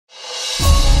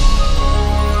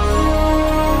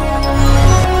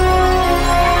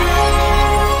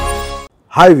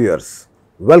Hi viewers,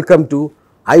 welcome to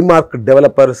iMark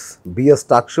Developers BS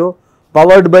Talk Show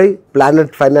powered by Planet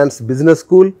Finance Business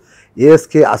School,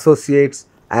 ASK Associates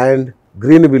and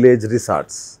Green Village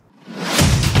Resorts.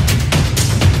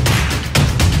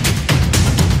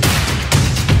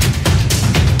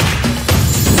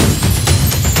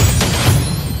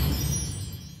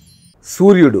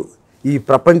 సూర్యుడు ఈ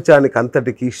ప్రపంచానికి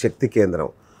అంతటికి శక్తి కేంద్రం.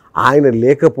 ఆయన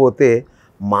లేకపోతే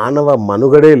మానవ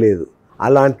మనుగడే లేదు.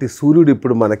 అలాంటి సూర్యుడు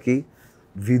ఇప్పుడు మనకి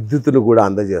విద్యుత్తును కూడా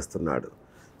అందజేస్తున్నాడు.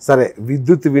 సరే,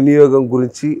 విద్యుత్ వినియోగం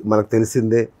గురించి మనకు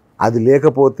తెలిసిందే. అది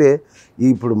లేకపోతే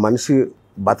ఇప్పుడు మనిషి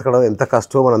బతకడం ఎంత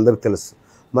కష్టమో మనందరికీ తెలుసు.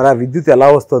 మరి ఆ విద్యుత్ ఎలా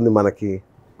వస్తుంది మనకి?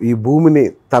 ఈ భూమిని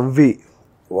తవ్వి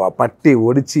పట్టి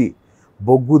ఒడిచి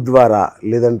బొగ్గు ద్వారా,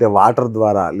 లేదంటే వాటర్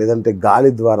ద్వారా, లేదంటే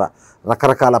గాలి ద్వారా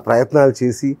రకరకాల ప్రయత్నాలు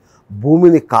చేసి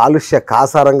భూమిని కాలుష్య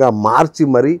కాసారంగా మార్చి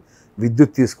మరీ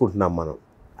విద్యుత్ తీసుకుంటున్నాం మనం.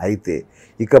 అయితే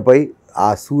ఇకపై ఆ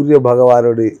సూర్య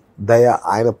భగవానుడి దయ,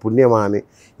 ఆయన పుణ్యమా అని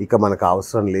ఇక మనకు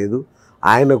అవసరం లేదు.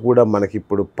 ఆయన కూడా మనకి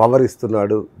ఇప్పుడు పవర్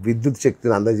ఇస్తున్నాడు, విద్యుత్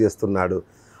శక్తిని అందజేస్తున్నాడు.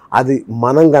 అది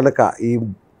మనం గనక ఈ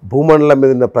భూమండలం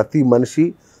మీద ఉన్న ప్రతి మనిషి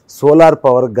సోలార్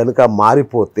పవర్ గనుక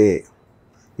మారిపోతే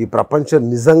ఈ ప్రపంచం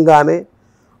నిజంగానే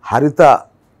హరిత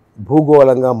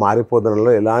భూగోళంగా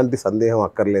మారిపోదడంలో ఎలాంటి సందేహం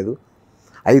అక్కర్లేదు.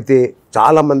 అయితే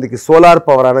చాలామందికి సోలార్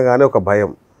పవర్ అనగానే ఒక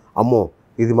భయం. అమ్మో,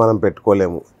 ఇది మనం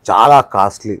పెట్టుకోలేము, చాలా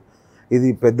కాస్ట్లీ, ఇది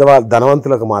పెద్దవాళ్ళు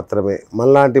ధనవంతులకు మాత్రమే,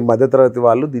 మనలాంటి మధ్యతరగతి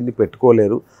వాళ్ళు దీన్ని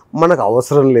పెట్టుకోలేరు, మనకు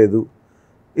అవసరం లేదు,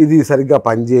 ఇది సరిగ్గా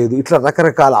పనిచేయదు, ఇట్లా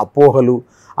రకరకాల అపోహలు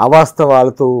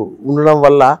అవాస్తవాలతో ఉండడం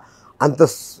వల్ల అంత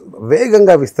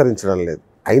వేగంగా విస్తరించడం లేదు.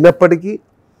 అయినప్పటికీ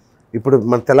ఇప్పుడు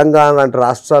మన తెలంగాణ లాంటి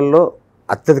రాష్ట్రాల్లో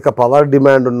అత్యధిక పవర్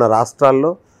డిమాండ్ ఉన్న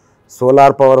రాష్ట్రాల్లో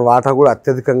సోలార్ పవర్ వాటా కూడా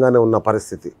అత్యధికంగానే ఉన్న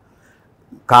పరిస్థితి.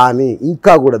 కానీ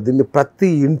ఇంకా కూడా దీన్ని ప్రతి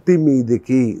ఇంటి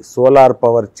మీదికి సోలార్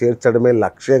పవర్ చేర్చడమే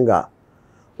లక్ష్యంగా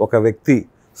ఒక వ్యక్తి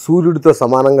సూర్యుడితో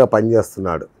సమానంగా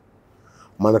పనిచేస్తున్నాడు.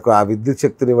 మనకు ఆ విద్యుత్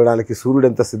శక్తిని ఇవ్వడానికి సూర్యుడు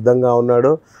ఎంత సిద్ధంగా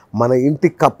ఉన్నాడో మన ఇంటి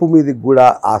కప్పు మీదకి కూడా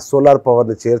ఆ సోలార్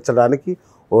పవర్ని చేర్చడానికి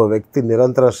ఓ వ్యక్తి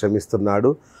నిరంతరం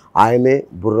శ్రమిస్తున్నాడు. ఆయనే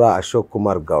బుర్రా అశోక్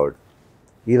కుమార్ గౌడ్.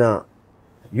 ఈయన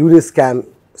యూనిస్కాన్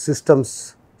సిస్టమ్స్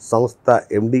సంస్థ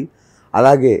ఎండి,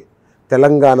 అలాగే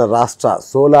తెలంగాణ రాష్ట్ర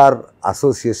సోలార్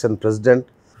అసోసియేషన్ ప్రెసిడెంట్,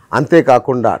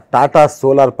 అంతేకాకుండా టాటా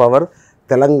సోలార్ పవర్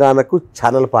తెలంగాణకు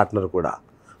ఛానల్ పార్ట్నర్ కూడా.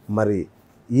 మరి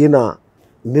ఈయన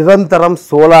నిరంతరం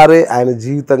సోలారే ఆయన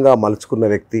జీవితంగా మలుచుకున్న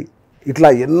వ్యక్తి. ఇట్లా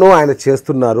ఎన్నో ఆయన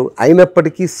చేస్తున్నారు.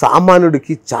 అయినప్పటికీ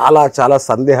సామాన్యుడికి చాలా చాలా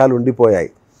సందేహాలు ఉండిపోయాయి.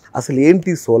 అసలు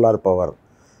ఏంటి సోలార్ పవర్?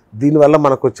 దీనివల్ల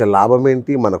మనకు వచ్చే లాభం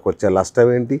ఏంటి, మనకు వచ్చే నష్టం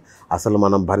ఏంటి, అసలు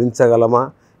మనం భరించగలమా,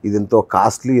 ఇది ఎంతో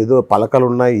కాస్ట్లీ, ఏదో పలకలు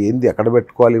ఉన్నాయి, ఏంది ఎక్కడ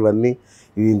పెట్టుకోవాలి, ఇవన్నీ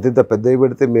ఇవి ఇంత పెద్దవి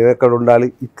పెడితే మేము ఎక్కడ ఉండాలి,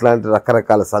 ఇట్లాంటి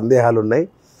రకరకాల సందేహాలు ఉన్నాయి.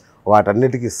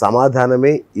 వాటన్నిటికీ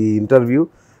సమాధానమే ఈ ఇంటర్వ్యూ.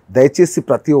 దయచేసి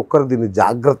ప్రతి ఒక్కరు దీన్ని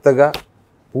జాగ్రత్తగా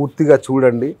పూర్తిగా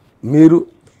చూడండి. మీరు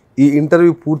ఈ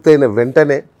ఇంటర్వ్యూ పూర్తయిన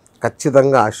వెంటనే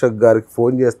ఖచ్చితంగా అశోక్ గారికి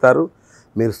ఫోన్ చేస్తారు,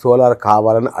 మీరు సోలార్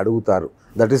కావాలని అడుగుతారు.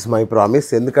 That is my promise.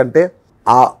 ఎందుకంటే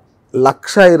ఆ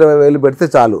 1,20,000 పెడితే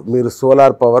చాలు, మీరు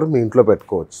సోలార్ పవర్ మీ ఇంట్లో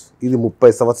పెట్టుకోవచ్చు. ఇది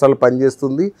 30 సంవత్సరాలు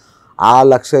పనిచేస్తుంది. ఆ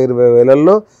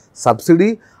 1,20,000లో సబ్సిడీ,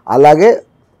 అలాగే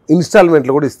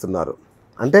ఇన్స్టాల్మెంట్లు కూడా ఇస్తున్నారు.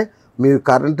 అంటే మీరు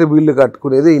కరెంటు బిల్లు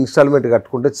కట్టుకునేది ఇన్స్టాల్మెంట్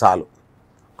కట్టుకుంటే చాలు.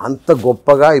 అంత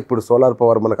గొప్పగా ఇప్పుడు సోలార్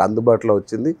పవర్ మనకు అందుబాటులో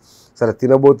వచ్చింది. సరే,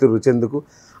 తినబోతే రుచెందుకు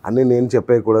అన్నీ నేను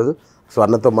చెప్పేయకూడదు. సో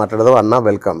అన్నతో మాట్లాడదాం. అన్న,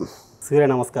 వెల్కమ్. సూర్య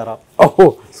నమస్కారం. ఓహో,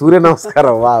 సూర్య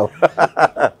నమస్కారం. వావ్,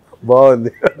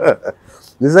 బాగుంది.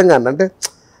 నిజంగా అంటే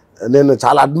నేను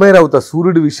చాలా అడ్మైర్ అవుతా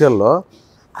సూర్యుడి విషయంలో.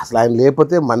 అసలు ఆయన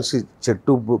లేకపోతే మనిషి,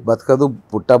 చెట్టు బతకదు,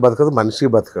 పుట్ట బతకదు,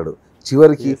 మనిషి బతకడు.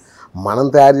 చివరికి మనం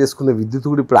తయారు చేసుకునే విద్యుత్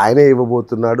కూడా ఇప్పుడు ఆయనే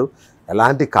ఇవ్వబోతున్నాడు,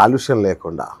 ఎలాంటి కాలుష్యం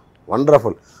లేకుండా.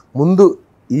 వండర్ఫుల్. ముందు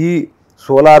ఈ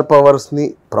సోలార్ పవర్స్ని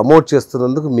ప్రమోట్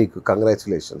చేస్తున్నందుకు మీకు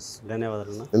కంగ్రాచులేషన్స్.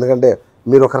 ధన్యవాదాలు. ఎందుకంటే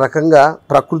మీరు ఒక రకంగా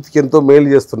ప్రకృతికి ఎంతో మేలు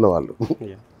చేస్తున్న వాళ్ళు,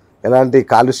 ఎలాంటి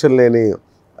కాలుష్యం లేని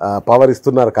పవర్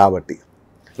ఇస్తున్నారు కాబట్టి.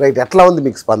 రైట్, ఎట్లా ఉంది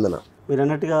మీకు స్పందన? మీరు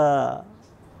అన్నట్టుగా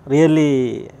రియల్లీ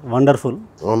వండర్ఫుల్.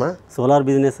 అవునా? సోలార్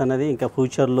బిజినెస్ అనేది ఇంకా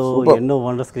ఫ్యూచర్లో ఎన్నో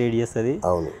వండర్స్ క్రియేట్ చేస్తుంది.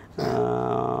 అవును,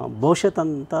 భవిష్యత్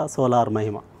అంతా సోలార్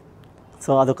మహిమ.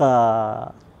 సో అదొక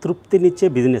తృప్తినిచ్చే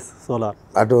బిజినెస్ సోలార్.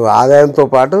 అటు ఆదాయంతో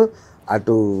పాటు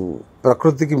అటు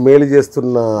ప్రకృతికి మేలు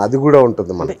చేస్తున్న అది కూడా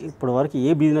ఉంటుంది. అంటే ఇప్పటి వరకు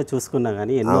ఏ బిజినెస్ చూసుకున్నా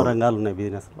కానీ ఎన్నో రంగాలు ఉన్నాయి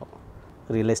బిజినెస్లో.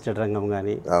 రియల్ ఎస్టేట్ రంగం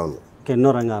కానీ, అవును,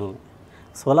 ఇంకెన్నో రంగాలు ఉన్నాయి.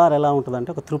 సోలార్ ఎలా ఉంటుందంటే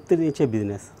ఒక తృప్తినిచ్చే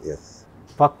బిజినెస్. ఎస్.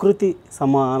 ప్రకృతి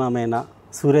సమానమైన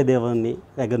సూర్యదేవుని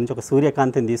దగ్గర నుంచి ఒక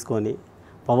సూర్యకాంతిని తీసుకొని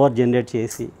పవర్ జనరేట్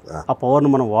చేసి ఆ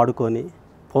పవర్ను మనం వాడుకొని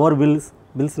పవర్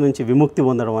బిల్స్ నుంచి విముక్తి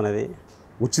పొందడం అనేది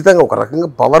ఉచితంగా, ఒక రకంగా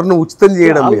పవర్ను ఉచితం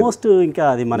చేయడం. ఆల్మోస్ట్ ఇంకా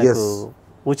అది మనకు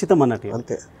ఉచితం అన్నట్టు.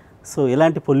 అంతే. సో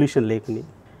ఎలాంటి పొల్యూషన్ లేకుండా,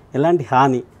 ఎలాంటి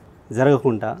హాని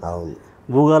జరగకుండా, అవును,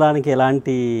 భూగోళానికి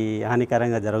ఎలాంటి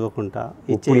హానికరంగా జరగకుండా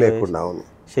ఇచ్చే లేకుండా. అవును,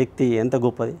 శక్తి ఎంత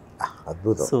గొప్పది,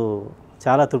 అద్భుతం. సో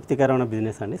చాలా తృప్తికరమైన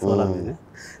బిజినెస్ అండి సోలార్ బిజినెస్.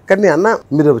 కానీ అన్న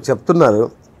మీరు చెప్తున్నారు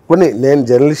కొన్ని, నేను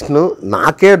జర్నలిస్ట్ను,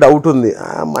 నాకే డౌట్ ఉంది,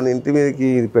 మన ఇంటి మీదకి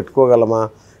ఇది పెట్టుకోగలమా,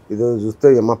 ఇదో చూస్తే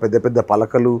ఏమో పెద్ద పెద్ద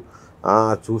పలకలు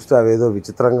చూస్తే అవేదో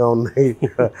విచిత్రంగా ఉన్నాయి,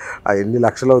 ఎన్ని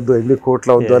లక్షలు అవుద్దు ఎన్ని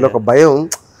కోట్లు అవుద్దు అని ఒక భయం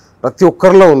ప్రతి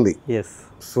ఒక్కరిలో ఉంది. ఎస్.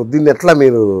 సో దీన్ని ఎట్లా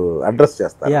మీరు అడ్రస్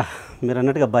చేస్తారు? మీరు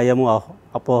అన్నట్టుగా భయము,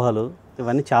 అపోహలు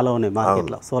ఇవన్నీ చాలా ఉన్నాయి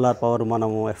మార్కెట్లో. సోలార్ పవర్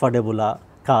మనము ఎఫోర్డబులా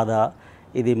కాదా,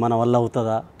 ఇది మన వల్ల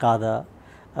అవుతుందా కాదా,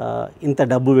 ఇంత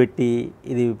డబ్బు పెట్టి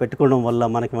ఇది పెట్టుకోవడం వల్ల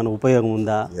మనకి మన ఉపయోగం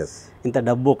ఉందా, ఇంత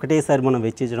డబ్బు ఒకటేసారి మనం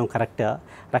వెచ్చించడం కరెక్టా,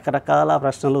 రకరకాల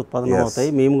ప్రశ్నలు ఉత్పన్నం అవుతాయి.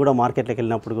 మేము కూడా మార్కెట్లోకి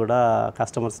వెళ్ళినప్పుడు కూడా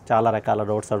కస్టమర్స్ చాలా రకాల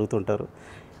డౌట్స్ అడుగుతుంటారు.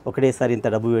 ఒకటేసారి ఇంత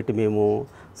డబ్బు పెట్టి మేము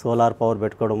సోలార్ పవర్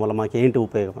పెట్టుకోవడం వల్ల మాకు ఏంటి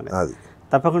ఉపయోగం అనేది.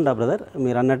 తప్పకుండా బ్రదర్,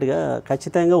 మీరు అన్నట్టుగా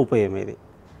ఖచ్చితంగా ఉపయోగం ఇది.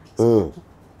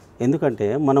 ఎందుకంటే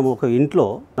మనం ఒక ఇంట్లో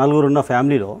నలుగురున్న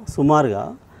ఫ్యామిలీలో సుమారుగా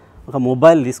ఒక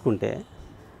మొబైల్ తీసుకుంటే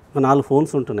ఒక 4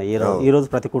 ఫోన్స్ ఉంటున్నాయి ఈరోజు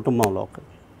ప్రతి కుటుంబంలో, ఒక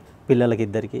పిల్లలకి,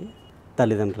 ఇద్దరికి,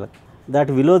 తల్లిదండ్రులకి.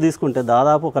 దాటి విలువ తీసుకుంటే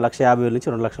దాదాపు 1,50,000 నుంచి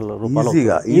 2 లక్షల రూపాయలు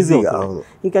ఈజీగా.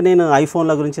 ఇంకా నేను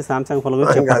ఐఫోన్ల గురించి, శాంసంగ్ ఫోన్ల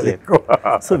గురించి చెప్పట్లేదు.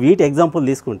 సో వీటి ఎగ్జాంపుల్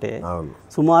తీసుకుంటే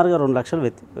సుమారుగా 2 లక్షలు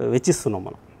వెచ్చిస్తున్నాం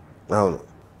మనం. అవును.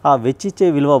 ఆ వెచ్చిచ్చే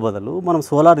విలువ బదులు మనం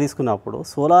సోలార్ తీసుకున్నప్పుడు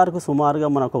సోలార్కు సుమారుగా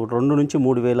మనకు 2 నుంచి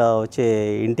 3 వేల వచ్చే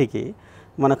ఇంటికి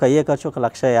మనకు అయ్యే ఖర్చు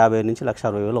 1,50,000 నుంచి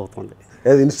 1,60,000 అవుతుంది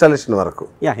ఇన్స్టాలేషన్ వరకు.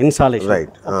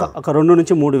 ఇన్స్టాలేషన్ ఒక 2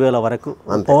 నుంచి 3 వేల వరకు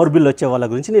పవర్ బిల్ వచ్చే వాళ్ళ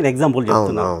గురించి నేను ఎగ్జాంపుల్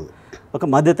చెప్తున్నాను, ఒక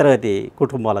మధ్యతరగతి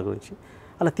కుటుంబాల గురించి.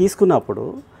 అలా తీసుకున్నప్పుడు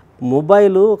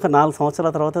మొబైల్ ఒక 4 సంవత్సరాల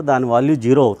తర్వాత దాని వాల్యూ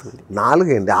 0 అవుతుంది.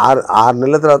 6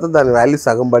 నెలల తర్వాత దాని వాల్యూ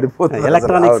సగం పడిపోతుంది.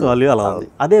 ఎలక్ట్రానిక్స్ వాల్యూ అలా ఉంది.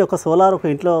 అదే ఒక సోలార్ ఒక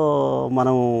ఇంట్లో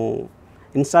మనం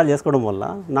ఇన్స్టాల్ చేసుకోవడం వల్ల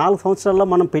 4 సంవత్సరాల్లో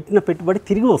మనం పెట్టిన పెట్టుబడి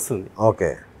తిరిగి వస్తుంది. ఓకే.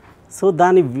 సో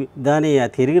దాని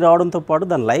తిరిగి రావడంతో పాటు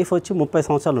దాని లైఫ్ వచ్చి 30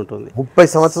 సంవత్సరాలు ఉంటుంది. 30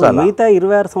 సంవత్సరాలు. మిగతా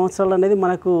 26 సంవత్సరాలు అనేది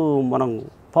మనం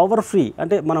పవర్ ఫ్రీ,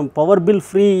 అంటే మనం పవర్ బిల్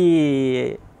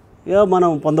ఫ్రీగా మనం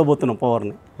పొందబోతున్నాం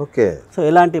పవర్ని. ఓకే. సో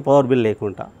ఎలాంటి పవర్ బిల్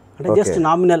లేకుండా, అంటే జస్ట్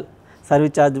నామినల్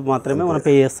సర్వీస్ ఛార్జ్ మాత్రమే మనం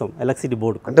పే చేస్తాం ఎలక్ట్రిసిటీ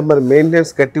బోర్డు. అంటే మరి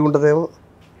మెయింటెనెన్స్ గట్టి ఉంటుందేమో.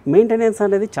 మెయింటెనెన్స్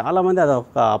అనేది చాలామంది అది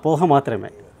ఒక అపోహ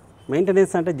మాత్రమే.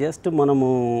 మెయింటెనెన్స్ అంటే జస్ట్ మనము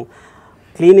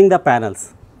క్లీనింగ్ ద ప్యానల్స్,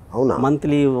 అవునా,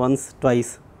 మంత్లీ వన్స్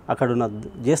ట్వైస్ అక్కడ ఉన్న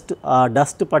జస్ట్ ఆ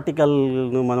డస్ట్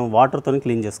పర్టికల్ను మనం వాటర్తో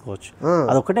క్లీన్ చేసుకోవచ్చు.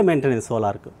 అదొక్కటే మెయింటెనెన్స్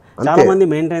సోలార్కు. చాలా మంది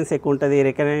మెయింటెనెన్స్ ఎక్కువ ఉంటుంది,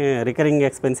 రికరింగ్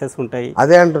ఎక్స్పెన్సెస్ ఉంటాయి.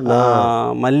 అదే అంటున్నా,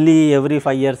 మళ్ళీ ఎవ్రీ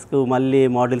 5 yearsకు మళ్ళీ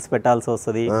మోడల్స్ పెట్టాల్సి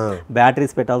వస్తుంది,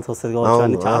 బ్యాటరీస్ పెట్టాల్సి వస్తుంది కావచ్చు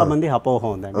అని చాలా మంది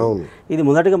అపోహ ఉందండి. ఇది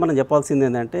మొదటిగా మనం చెప్పాల్సింది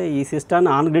ఏంటంటే ఈ సిస్టమ్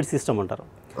ఆన్ గ్రిడ్ సిస్టమ్ అంటారు.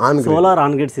 సోలార్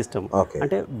ఆన్ గ్రిడ్ సిస్టమ్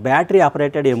అంటే బ్యాటరీ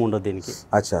ఆపరేటెడ్ ఏముండదు దీనికి.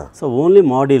 సో ఓన్లీ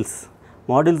మాడ్యూల్స్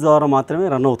ద్వారా మాత్రమే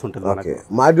రన్ అవుతుంటుంది.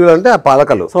 మాడ్యూల్ అంటే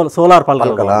పలకలు, సోలార్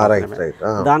పలకలు.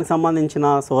 దానికి సంబంధించిన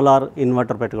సోలార్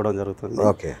ఇన్వర్టర్ పెట్టుకోవడం జరుగుతుంది.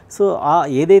 సో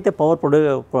ఏదైతే పవర్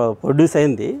ప్రొడ్యూస్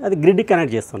అయింది అది గ్రిడ్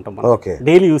కనెక్ట్ చేస్తుంటాం మనం.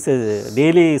 డైలీ యూసేజ్,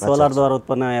 డైలీ సోలార్ ద్వారా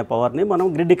ఉత్పన్న అయ్యే పవర్ ని మనం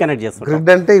గ్రిడ్ కనెక్ట్ చేస్తుంటాం.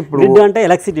 గ్రిడ్ అంటే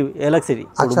ఎలక్ట్రిసిటీ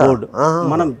బోర్డు.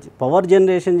 మనం పవర్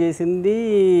జనరేషన్ చేసింది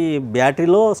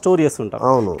బ్యాటరీలో స్టోర్ చేస్తుంటాం.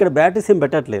 ఇక్కడ బ్యాటరీస్ ఏం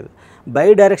పెట్టట్లేదు, బై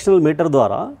డైరెక్షనల్ మీటర్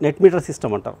ద్వారా నెట్ మీటర్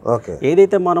సిస్టమ్ అంటారు.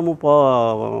 ఏదైతే మనము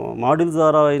మాడ్యూల్స్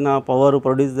ద్వారా అయిన పవర్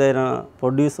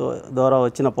ప్రొడ్యూస్ ద్వారా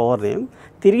వచ్చిన పవర్ని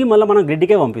తిరిగి మళ్ళీ మనం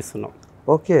గ్రిడ్కే పంపిస్తున్నాం.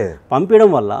 పంపించడం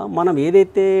వల్ల మనం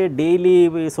ఏదైతే డైలీ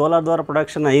సోలార్ ద్వారా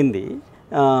ప్రొడక్షన్ అయింది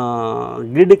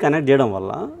గ్రిడ్ కనెక్ట్ చేయడం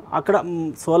వల్ల అక్కడ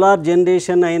సోలార్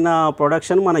జనరేషన్ అయిన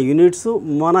ప్రొడక్షన్ మన యూనిట్స్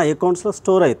మన అకౌంట్స్లో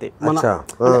స్టోర్ అవుతాయి. మన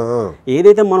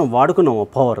ఏదైతే మనం వాడుకున్నామో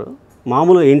పవర్,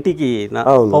 మామూలు ఇంటికి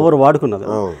పవర్ వాడుకున్నది,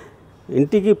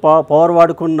 ఇంటికి పవర్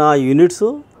వాడుకున్న యూనిట్స్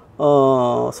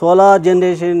సోలార్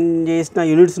జనరేషన్ చేసిన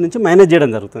యూనిట్స్ నుంచి మేనేజ్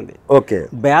చేయడం జరుగుతుంది.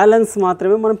 బ్యాలెన్స్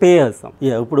మాత్రమే మనం పే చేస్తాం.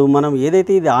 ఇప్పుడు మనం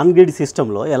ఏదైతే ఇది ఆన్ గ్రిడ్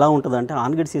సిస్టంలో ఎలా ఉంటుందంటే,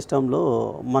 ఆన్ గ్రిడ్ సిస్టంలో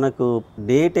మనకు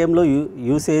డే టైంలో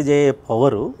యూసేజ్ అయ్యే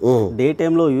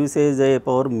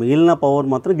పవర్, మిగిలిన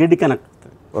పవర్ మాత్రం గ్రిడ్ కనెక్ట్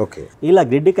అవుతుంది. ఇలా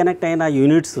గ్రిడ్ కనెక్ట్ అయిన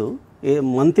యూనిట్స్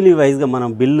మంత్లీ వైజ్గా మనం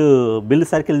బిల్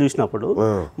సర్కిల్ చూసినప్పుడు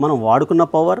మనం వాడుకున్న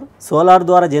పవర్, సోలార్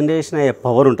ద్వారా జనరేషన్ అయ్యే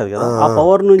పవర్ ఉంటుంది కదా, ఆ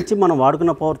పవర్ నుంచి మనం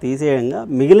వాడుకున్న పవర్ తీసేయంగా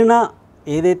మిగిలిన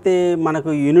ఏదైతే మనకు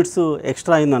యూనిట్స్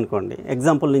ఎక్స్ట్రా అయిందనుకోండి.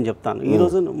 ఎగ్జాంపుల్ నేను చెప్తాను.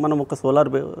 ఈరోజు మనం ఒక సోలార్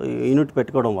యూనిట్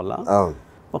పెట్టుకోవడం వల్ల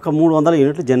ఒక 300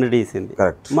 యూనిట్లు జనరేట్ చేసింది.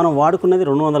 మనం వాడుకున్నది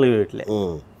 200 యూనిట్లే.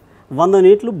 100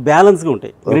 యూనిట్లు బ్యాలెన్స్గా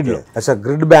ఉంటాయి గ్రిడ్లో.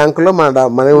 గ్రిడ్ బ్యాంకులో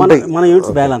మన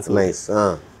యూనిట్స్ బ్యాలెన్స్.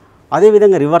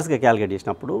 అదేవిధంగా రివర్స్గా క్యాలిక్యులేట్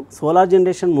చేసినప్పుడు సోలార్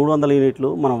జనరేషన్ 300 యూనిట్లు,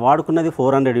 మనం వాడుకున్నది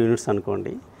 400 యూనిట్స్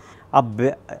అనుకోండి.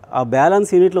 ఆ బ్యాలెన్స్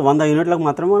యూనిట్లు 100 యూనిట్లకు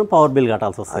మాత్రమే మనం పవర్ బిల్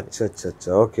కట్టాల్సి వస్తుంది.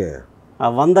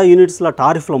 100 యూనిట్స్ల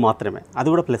టారిఫ్లో మాత్రమే, అది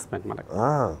కూడా ప్లస్ పాయింట్ మనకు.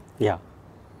 Yeah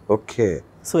okay.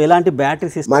 సో ఎలాంటి బ్యాటరీ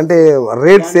సిస్టమ్ అంటే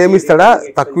రేట్ సేమ్ ఇస్తాడా,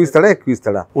 తక్కువ ఇస్తాడా, ఎక్కువ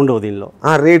ఇస్తాడా? ఉండవు దీనిలో.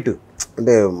 రేటు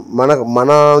అంటే మన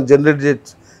జనరేట్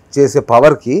చేసే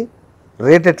పవర్కి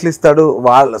రేట్ ఎట్లా ఇస్తాడు?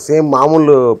 వాళ్ళ సేమ్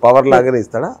మామూలు పవర్ లాగానే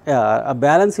ఇస్తాడా?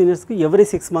 బ్యాలెన్స్ యూనిట్స్కి ఎవ్రీ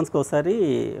 6 monthsకి ఒకసారి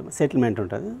సెటిల్మెంట్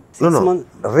ఉంటుంది.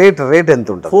 రేట్ ఎంత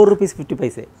ఉంటుంది?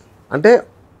 ₹4.50. అంటే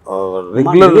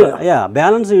regular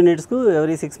balance యూనిట్స్కు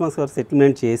every 6 months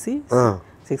settlement చేసి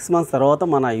 6 months తర్వాత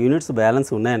మన యూనిట్స్ బ్యాలెన్స్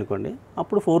ఉన్నాయనుకోండి,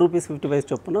 అప్పుడు ₹4.50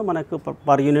 చొప్పున మనకు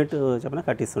పర్ యూనిట్ చొప్పున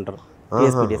కట్టిస్తుంటారు.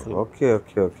 Okay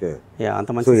okay okay. అంత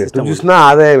మంచి సిస్టమ్ చూసినా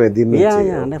ఆదాయమే దీన్ని.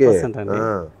 100% అండి.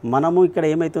 మనము ఇక్కడ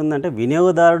ఏమవుతుందంటే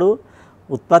వినియోగదారుడు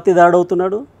ఉత్పత్తిదారుడు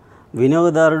అవుతున్నాడు,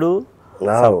 వినియోగదారుడు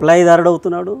సప్లైదారుడు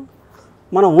అవుతున్నాడు,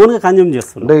 మనం ఓన్గా కన్జ్యూమ్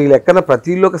చేస్తున్నాం. అంటే ఈ లెక్కన ప్రతి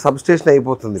ఇల్లు ఒక సబ్స్టేషన్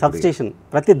అయిపోతుంది. సబ్స్టేషన్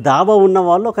ప్రతి దాబా ఉన్న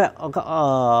వాళ్ళు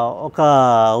ఒక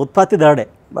ఉత్పత్తిదారుడే.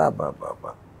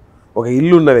 ఒక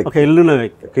ఇల్లు ఉన్న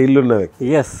వ్యక్తి.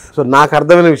 ఎస్. సో నాకు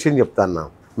అర్థమైన విషయం చెప్తాను.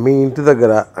 మీ ఇంటి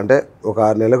దగ్గర అంటే ఒక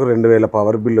నెలకు 2000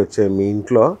 పవర్ బిల్ వచ్చే మీ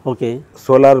ఇంట్లో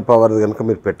సోలార్ పవర్ కనుక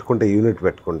మీరు పెట్టుకుంటే, యూనిట్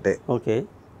పెట్టుకుంటే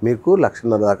మీకు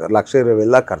 1,50,000 దాకా,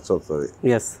 1,20,000 దాకా ఖర్చు అవుతుంది.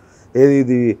 ఏది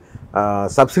ఇది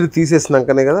సబ్సిడీ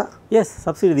తీసేసినాకనే కదా?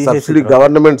 సబ్సిడీ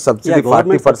గవర్నమెంట్ సబ్సిడీ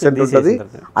 40% ఉంటుంది.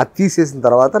 అది తీసేసిన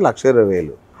తర్వాత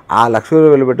 1,20,000. ఆ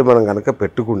 1,20,000 పెట్టి మనం కనుక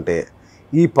పెట్టుకుంటే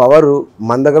ఈ పవరు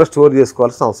మన దగ్గర స్టోర్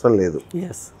చేసుకోవాల్సిన అవసరం లేదు.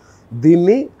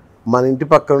 దీన్ని మన ఇంటి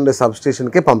పక్కన ఉండే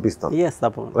సబ్స్టేషన్కే పంపిస్తాం,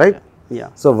 రైట్?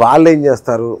 సో వాళ్ళు ఏం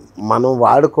చేస్తారు, మనం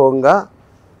వాడుకోగా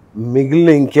మిగిలిన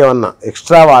ఇంకేమన్నా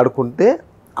ఎక్స్ట్రా వాడుకుంటే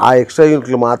ఆ ఎక్స్ట్రా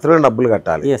యూనిట్లు మాత్రమే డబ్బులు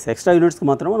కట్టాలి. ఎక్స్ట్రా యూనిట్స్కి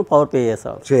మాత్రమే మనం పవర్ పే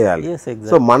చేయాలి.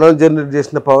 సో మనం జనరేట్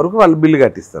చేసిన పవర్కి వాళ్ళు బిల్లు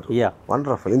కట్టిస్తారు.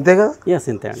 వండర్ఫుల్. ఇంతే కదా?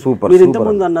 సూపర్. మీరు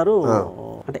ఇంతకుముందు అన్నారు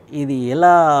అంటే ఇది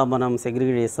ఎలా మనం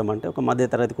సెగ్రిగేట్ చేస్తామంటే, ఒక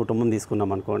మధ్యతరగతి కుటుంబం తీసుకున్నాం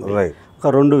అనుకోండి, ఒక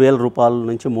 ₹2,000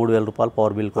 నుంచి ₹3,000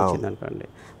 పవర్ బిల్కి వచ్చింది అనుకోండి,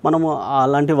 మనము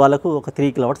అలాంటి వాళ్ళకు ఒక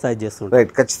 3 kW సైజ్ చేస్తుంటాం.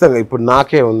 రైట్, ఖచ్చితంగా. ఇప్పుడు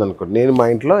నాకే ఉందనుకోండి, నేను మా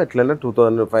ఇంట్లో ఎట్లయినా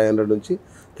 2,500 నుంచి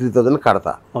 3,000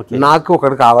 కడతా. నాకు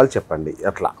ఒకటి కావాలి చెప్పండి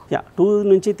ఎట్లా? 2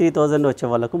 నుంచి 3,000 వచ్చే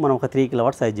వాళ్ళకు మనం ఒక 3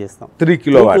 kW సైజ్ చేస్తాం. 3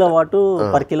 kW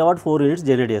per kilowatt 4 units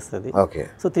generate చేస్తుంది.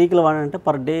 సో 3 kW అంటే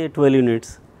per day 12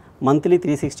 units, monthly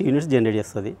 360 units generate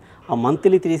చేస్తుంది. ఆ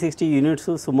మంత్లీ 360 యూనిట్స్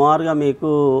సుమారుగా మీకు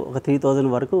ఒక 3,000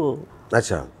 వరకు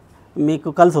మీకు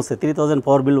కలిసి వస్తుంది. 3,000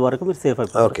 పవర్ బిల్ వరకు మీరు సేఫ్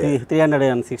అయిపోతారు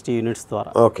 360 యూనిట్స్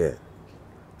ద్వారా.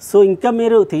 సో ఇంకా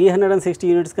మీరు 360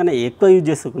 యూనిట్స్ కన్నా ఎక్కువ యూజ్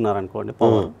చేసుకున్నారనుకోండి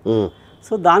పవర్,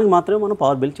 సో దానికి మాత్రమే మనం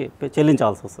పవర్ బిల్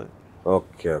చెల్లించాల్సి వస్తుంది.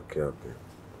 Okay okay okay.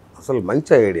 అసలు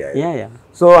మంచి ఐడియా.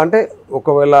 సో అంటే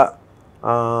ఒకవేళ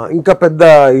ఇంకా పెద్ద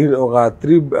ఒక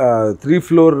 3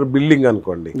 floor బిల్డింగ్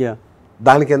అనుకోండి,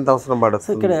 దానికి ఎంత అవసరం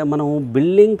పడుతుంది? ఇక్కడ మనం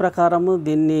బిల్డింగ్ ప్రకారం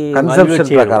దీన్ని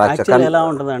ఎలా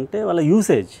ఉంటుంది అంటే వాళ్ళ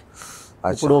యూసేజ్.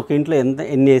 ఇప్పుడు ఒక ఇంట్లో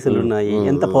ఎన్ని ఏసీలు ఉన్నాయి,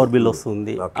 ఎంత పవర్ బిల్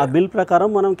వస్తుంది, ఆ బిల్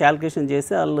ప్రకారం మనం క్యాల్కులేషన్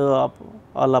చేసి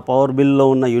వాళ్ళ పవర్ బిల్లో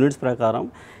ఉన్న యూనిట్స్ ప్రకారం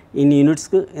ఇన్ని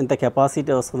యూనిట్స్కి ఎంత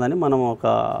కెపాసిటీ వస్తుందని మనం ఒక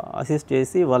అసిస్ట్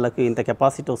చేసి వాళ్ళకి ఇంత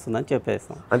కెపాసిటీ వస్తుందని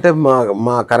చెప్పేస్తాం. అంటే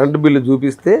మా కరెంట్ బిల్లు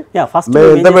చూపిస్తే ఫస్ట్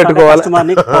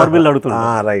పవర్ బిల్ అడుగుతున్నాం.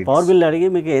 పవర్ బిల్ అడిగి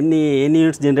మీకు ఎన్ని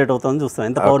యూనిట్స్ జనరేట్ అవుతుందని చూస్తాం,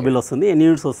 ఎంత పవర్ బిల్ వస్తుంది, ఎన్ని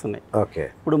యూనిట్స్ వస్తున్నాయి.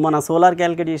 ఇప్పుడు మన సోలార్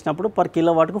క్యాలిక్యులేట్ చేసినప్పుడు పర్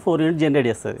కిలోవాట్కు 4 యూనిట్స్ జనరేట్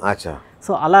చేస్తుంది.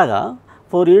 సో అలాగా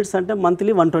 4 యూనిట్స్ అంటే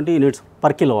మంత్లీ 120 యూనిట్స్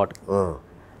పర్ కిలోవాట్.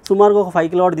 సుమారుగా ఒక 5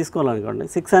 kW తీసుకోవాలనుకోండి,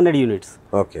 600 యూనిట్స్.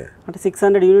 అంటే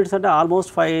 600 యూనిట్స్ అంటే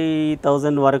ఆల్మోస్ట్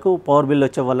 5,000 వరకు పవర్ బిల్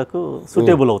వచ్చే వాళ్ళకు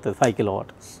సూటబుల్ అవుతుంది 5 kW.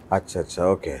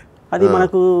 అది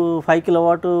మనకు 5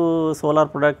 kW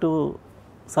solar product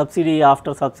subsidy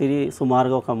after subsidy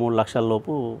సుమారుగా ఒక 3 లక్షల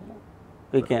లోపు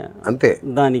అంతే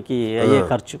దానికి అయ్యే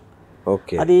ఖర్చు.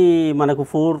 అది మనకు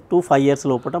 4 to 5 years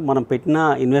లోపల మనం పెట్టిన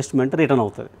ఇన్వెస్ట్మెంట్ రిటర్న్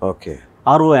అవుతుంది.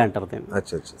 ROI అంటారు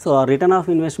దీన్ని. సో ఆ రిటర్న్ ఆఫ్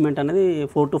ఇన్వెస్ట్మెంట్ అనేది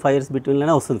 4 to 5 years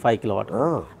బిట్వీన్లోనే వస్తుంది 5 kW.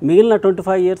 మిగిలిన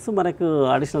 25 years మనకు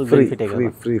additional benefit,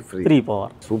 free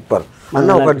power. Super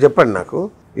అన్న. ఒకటి చెప్పండి నాకు,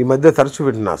 ఈ మధ్య తరచు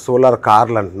పెట్టిన సోలార్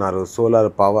కార్లు అంటున్నారు, సోలార్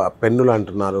పవర్ పెన్నులు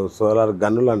అంటున్నారు, సోలార్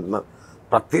గన్నులు అంటున్నారు,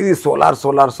 ప్రతిదీ సోలార్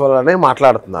సోలార్ సోలార్ అనే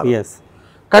మాట్లాడుతున్నారు.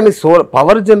 కానీ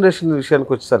పవర్ జనరేషన్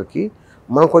విషయానికి వచ్చేసరికి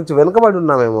మనం కొంచెం వెనుకబడి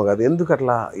ఉన్నామేమో కదా, ఎందుకు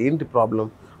అట్లా? ఏంటి ప్రాబ్లం?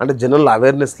 అంటే జనరల్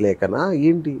అవేర్నెస్ లేకనా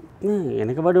ఏంటి?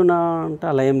 వెనకబడి ఉన్నా అంటే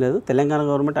అలా ఏం లేదు. Telangana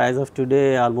government as of today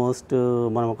almost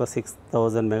మనం ఒక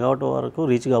 6,000 మెగావాట్ వరకు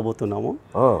రీచ్ కాబోతున్నాము.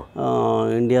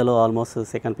 ఇండియాలో ఆల్మోస్ట్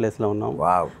 2nd ప్లేస్లో ఉన్నాము.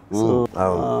 సో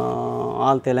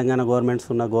ఆల్ తెలంగాణ గవర్నమెంట్స్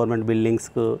ఉన్న గవర్నమెంట్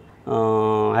బిల్డింగ్స్కు,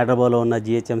 హైదరాబాద్లో ఉన్న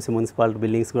GHMC మున్సిపాలిటీ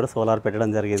బిల్డింగ్స్ కూడా సోలార్ పెట్టడం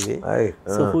జరిగింది.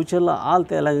 సో ఫ్యూచర్లో ఆల్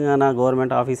తెలంగాణ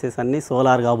గవర్నమెంట్ ఆఫీసెస్ అన్నీ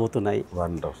సోలార్ కాబోతున్నాయి.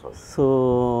 సో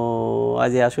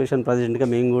యాజ్ ఏ అసోసియేషన్ ప్రెసిడెంట్గా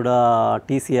మేము కూడా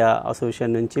TCA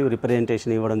అసోసియేషన్ నుంచి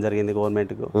రిప్రజెంటేషన్ ఇవ్వడం జరిగింది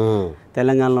గవర్నమెంట్కు,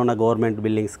 తెలంగాణలో ఉన్న government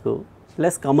బిల్డింగ్స్కు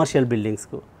plus commercial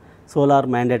బిల్డింగ్స్కు. Solar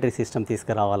mandatory system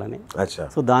తీసుకురావాలని. అచ్చా.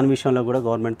 సో దాని విషయంలో కూడా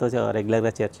గవర్నమెంట్తో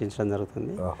రెగ్యులర్గా చర్చించడం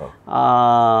జరుగుతుంది. ఓహో.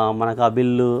 మనకు ఆ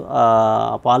బిల్లు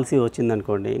పాలసీ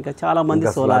వచ్చిందనుకోండి ఇంకా చాలా మంది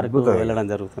సోలార్కు వెళ్ళడం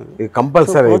జరుగుతుంది. ఇది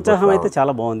కంపల్సరీ ప్రోత్సాహం అయితే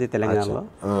చాలా బాగుంది తెలంగాణలో.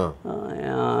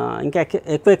 ఇంకా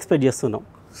ఎక్కువ ఎక్స్పెక్ట్ చేస్తున్నాం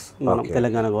మనం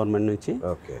తెలంగాణ గవర్నమెంట్ నుంచి.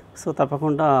 ఓకే. సో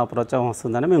తప్పకుండా ప్రోత్సాహం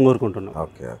వస్తుందని మేము కోరుకుంటున్నాం.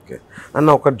 ఓకే ఓకే అన్న,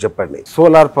 ఒకటి చెప్పండి.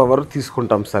 సోలార్ పవర్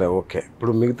తీసుకుంటాం సరే, ఓకే.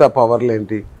 ఇప్పుడు మిగతా పవర్లు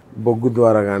ఏంటి? బొగ్గు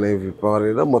ద్వారా కానీ పవర్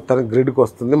మొత్తానికి గ్రిడ్కి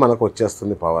వస్తుంది, మనకు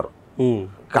వచ్చేస్తుంది పవర్.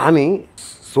 కానీ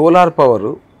సోలార్ పవర్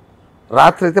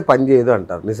రాత్రి అయితే పనిచేయదు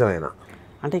అంటారు, నిజమేనా?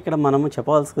 అంటే ఇక్కడ మనము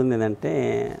చెప్పవలసింది ఏంటంటే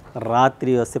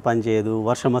రాత్రి వస్తే పనిచేయదు,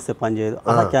 వర్షం వస్తే పనిచేయదు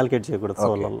అలా క్యాలిక్యులేట్ చేయకూడదు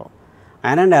సోలార్లో.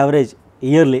 అండ్ యావరేజ్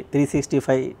ఇయర్లీ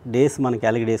 365 డేస్ మనం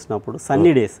క్యాలిక్యులేట్ చేసినప్పుడు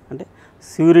సన్నీ డేస్ అంటే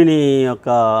సూర్యుని యొక్క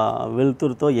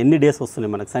వెలుతురుతో ఎన్ని డేస్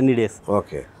వస్తున్నాయి మనకు సన్నీ డేస్.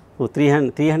 ఓకే.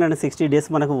 360 డేస్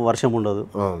మనకు వర్షం ఉండదు.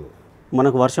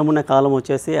 మనకు వర్షం ఉన్న కాలం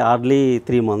వచ్చేసి హార్డ్లీ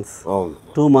 3 months.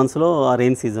 2 monthsలో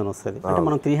రెయిన్ సీజన్ వస్తుంది. అంటే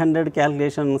మనం 300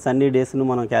 క్యాలిక్యులేషన్ సన్నీ డేస్ను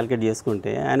మనం క్యాలిక్యులేట్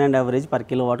చేసుకుంటే and average per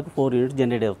కిలోవాట్కి 4 units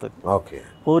generate అవుతుంది.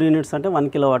 4 యూనిట్స్ అంటే 1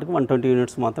 కిలోవాట్కి 120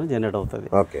 యూనిట్స్ మాత్రం జనరేట్ అవుతుంది.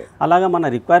 అలాగా మన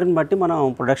రిక్వైర్మెంట్ బట్టి మనం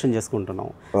ప్రొడక్షన్ చేసుకుంటున్నాం.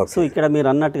 సో ఇక్కడ మీరు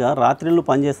అన్నట్టుగా రాత్రిళ్ళు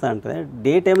పనిచేస్తా అంటే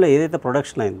డే టైంలో ఏదైతే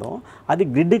ప్రొడక్షన్ అయిందో అది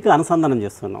గ్రిడ్కి అనుసంధానం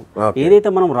చేస్తున్నాం. ఏదైతే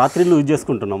మనం రాత్రిళ్ళు యూజ్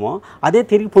చేసుకుంటున్నామో అదే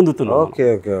తిరిగి పొందుతున్నాం.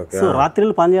 సో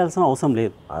రాత్రిళ్ళు పని చేయాల్సిన అవసరం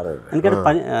లేదు. ఎందుకంటే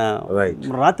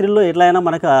రాత్రిల్లో ఎట్లయినా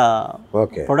మనకు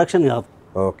ప్రొడక్షన్ కాదు.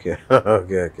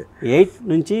 8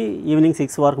 నుంచి ఈవినింగ్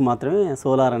 6 వరకు మాత్రమే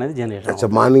సోలార్ అనేది జనరేట్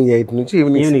అవుతుంది. మార్నింగ్ 8 నుంచి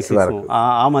ఈవినింగ్ 6 వరకు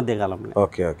ఆ మధ్య కాలంలో.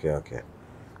 Okay okay okay.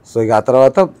 సో ఇక ఆ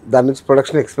తర్వాత దాని నుంచి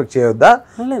ప్రొడక్షన్ ఎక్స్పెక్ట్ చేయొద్దా?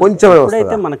 కొంచెం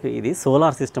ఎప్పుడైతే మనకి ఇది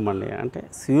సోలార్ సిస్టమ్ అండి, అంటే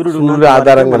సూర్యుడు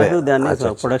ఆధారంగానే దాన్ని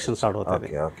ప్రొడక్షన్ స్టార్ట్ అవుతుంది.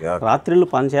 రాత్రిళ్ళు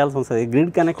పని చేయాల్సి వస్తుంది.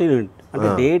 గ్రిడ్ కనెక్టెడ్ యూనిట్ అంటే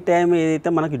డే టైం ఏదైతే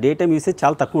మనకి డే టైం యూసేజ్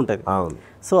చాలా తక్కువ ఉంటుంది.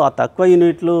 సో ఆ తక్కువ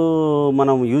యూనిట్లు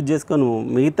మనం యూజ్ చేసుకొని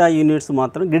మిగతా యూనిట్స్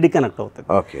మాత్రం గ్రిడ్ కనెక్ట్ అవుతుంది.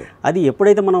 అది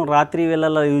ఎప్పుడైతే మనం రాత్రి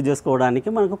వేళల్లో యూజ్ చేసుకోవడానికి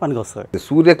మనకు పనికి వస్తుంది.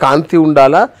 సూర్యకాంతి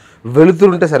ఉండాలా,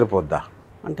 వెలుతురుంటే సరిపోద్దా?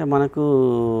 అంటే మనకు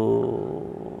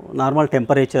నార్మల్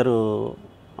టెంపరేచరు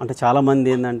అంటే చాలామంది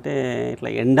ఏంటంటే ఇట్లా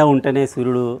ఎండ ఉంటేనే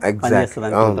సూర్యుడు పనిచేస్తుంది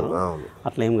అనుకుంటారు.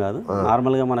 అట్లా ఏం కాదు.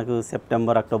 నార్మల్గా మనకు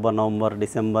సెప్టెంబర్, అక్టోబర్, నవంబర్,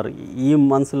 డిసెంబర్ ఈ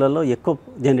మంత్స్లలో ఎక్కువ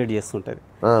జనరేట్ చేస్తుంటుంది.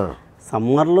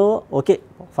 సమ్మర్లో ఓకే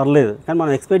పర్లేదు, కానీ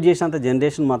మనం ఎక్స్పెక్ట్ చేసినంత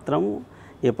జనరేషన్ మాత్రం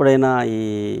ఎప్పుడైనా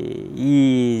ఈ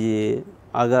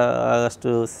ఆగస్టు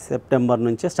సెప్టెంబర్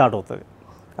నుంచే స్టార్ట్ అవుతుంది.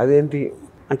 అదేంటి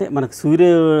అంటే మనకు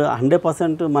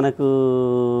 100% మనకు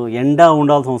ఎండ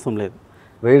ఉండాల్సిన అవసరం లేదు,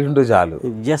 వేడుంటే చాలు,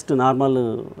 జస్ట్ నార్మల్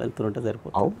వెళ్తుంటే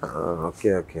సరిపోతుంది. Okay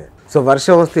okay. సో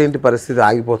వర్షం వస్తే ఏంటి పరిస్థితి?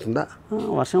 ఆగిపోతుందా?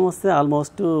 వర్షం వస్తే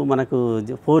ఆల్మోస్ట్ మనకు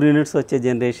 4 యూనిట్స్ వచ్చే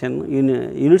జనరేషన్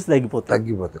యూనిట్స్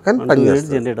తగ్గిపోతుంది, కానీ 2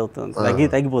 యూనిట్స్ జనరేట్ అవుతుంది,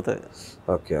 తగ్గిపోతుంది.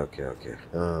 Okay okay okay.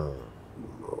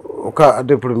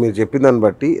 అంటే ఇప్పుడు మీరు చెప్పిన దాన్ని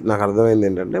బట్టి నాకు అర్థమైంది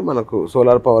ఏంటంటే మనకు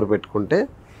సోలార్ పవర్ పెట్టుకుంటే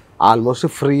ఆల్మోస్ట్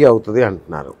ఫ్రీ అవుతుంది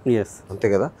అంటున్నారు. అంతే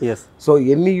కదా? సో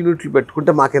ఎన్ని యూనిట్లు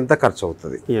పెట్టుకుంటే మాకెంత ఖర్చు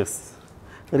అవుతుంది?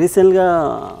 రీసెంట్గా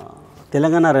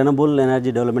Telangana renewable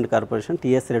energy development corporation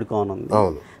TS రెడ్కాన్ ఉంది.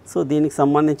 సో దీనికి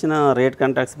సంబంధించిన రేట్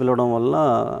కాంట్రాక్ట్స్ పిలవడం వల్ల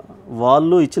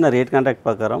వాళ్ళు ఇచ్చిన రేట్ కాంట్రాక్ట్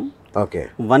ప్రకారం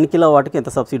 1 కిలోవాట్కి ఎంత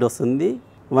సబ్సిడీ వస్తుంది,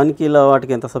 1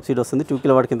 కిలోవాట్కి ఎంత సబ్సిడీ వస్తుంది, 2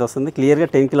 కిలోవాట్కి ఎంత వస్తుంది, క్లియర్గా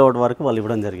 10 కిలోవాట్ వరకు వాళ్ళు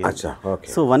ఇవ్వడం జరిగింది.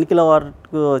 సో 1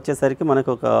 కిలోవాట్కు వచ్చేసరికి మనకు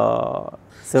ఒక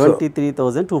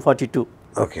 73,242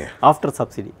 ఆఫ్టర్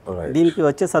సబ్సిడీ. దీనికి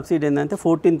వచ్చే సబ్సిడీ ఏంటంటే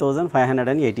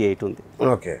 14,588 ఉంది.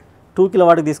 2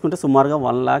 కిలోవాట్కి తీసుకుంటే సుమారుగా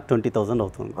 1,20,000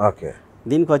 అవుతుంది.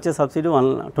 దీనికి వచ్చే సబ్సిడీ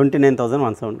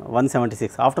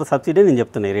 29,176 ఆఫ్టర్ సబ్సిడీ నేను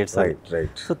చెప్తున్నాయి రేట్స్.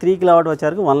 సో 3 కిలోవాట్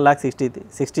వచ్చేసరికి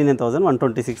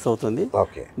 1,69,126 అవుతుంది.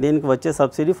 దీనికి వచ్చే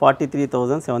సబ్సిడీ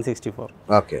 43,764.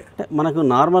 మనకు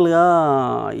నార్మల్గా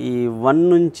ఈ 1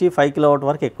 నుంచి 5 కిలోవాట్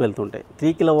వరకు ఎక్కువ వెళ్తుంటాయి.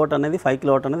 3 కిలోవాట్ అనేది 5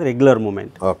 కిలోవాట్ అనేది రెగ్యులర్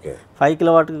మూమెంట్. 5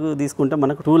 కిలోవాట్కి తీసుకుంటే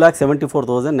మనకు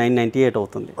 2,74,998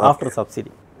 అవుతుంది ఆఫ్టర్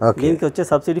సబ్సిడీ. దీనికి వచ్చే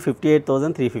సబ్సిడీ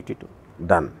 58,352.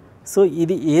 డన్. సో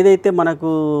ఇది ఏదైతే మనకు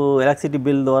ఎలక్ట్రిసిటీ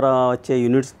బిల్ ద్వారా వచ్చే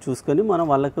యూనిట్స్ చూసుకొని మనం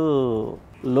వాళ్ళకు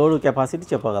లోడ్ కెపాసిటీ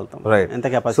చెప్పగలుగుతాం, ఎంత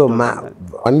కెపాసిటీ.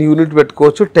 1 యూనిట్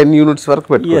పెట్టుకోవచ్చు, 10 యూనిట్స్ వరకు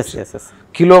పెట్టుకోవచ్చు.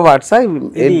 కిలోవాట్స్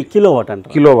కిలోవాట్ అంటే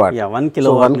 1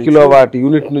 కిలోవాట్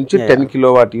యూనిట్ నుంచి 10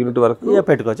 కిలోవాట్ యూనిట్ వరకు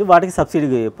పెట్టుకోవచ్చు. వాటికి సబ్సిడీ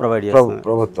ప్రొవైడ్ చేస్తుంది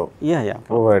ప్రభుత్వం.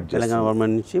 తెలంగాణ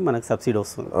గవర్నమెంట్ నుంచి మనకు సబ్సిడీ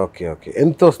వస్తుంది. Okay okay.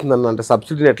 ఎంత వస్తుంది అన్న? అంటే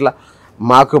సబ్సిడీ ఎట్లా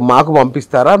మాకు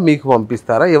పంపిస్తారా, మీకు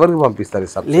పంపిస్తారా, ఎవరికి పంపిస్తారు?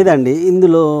 లేదండి,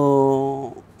 ఇందులో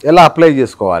ఎలా అప్లై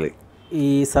చేసుకోవాలి? ఈ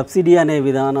సబ్సిడీ అనే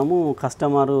విధానము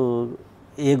కస్టమరు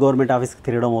ఏ గవర్నమెంట్ ఆఫీస్కి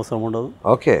తిరగడం అవసరం ఉండదు.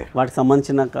 ఓకే. వాటికి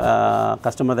సంబంధించిన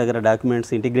కస్టమర్ దగ్గర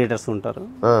డాక్యుమెంట్స్ ఇంటిగ్రేటర్స్ ఉంటారు,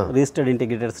 రిజిస్టర్డ్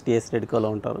ఇంటిగ్రేటర్స్ టీఎస్ రెడ్కోలో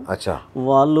ఉంటారు.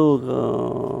 వాళ్ళు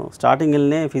స్టార్టింగ్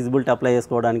వెళ్ళనే ఫిజిబిలిటీ అప్లై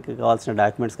చేసుకోవడానికి కావాల్సిన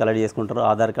డాక్యుమెంట్స్ కలెక్ట్ చేసుకుంటారు,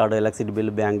 Aadhaar card, electricity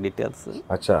bill, bank details.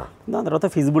 దాని తర్వాత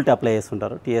ఫిజిబిలిటీ అప్లై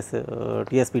చేస్తుంటారు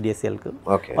టీఎస్పీడిఎస్ఎల్కి.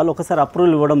 వాళ్ళు ఒకసారి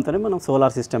అప్రూవల్ ఇవ్వడంతోనే మనం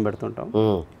సోలార్ సిస్టమ్ పెడుతుంటాం.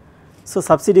 సో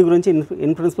సబ్సిడీ గురించి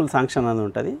ఇన్ ప్రిన్సిపల్ శాంక్షన్ అనేది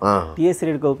ఉంటుంది. టీఎస్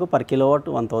రెడ్కోకు పర్ కిలోవాట్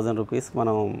 1000 రూపీస్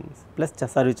మనం ప్లస్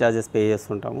సర్వీస్ ఛార్జెస్ పే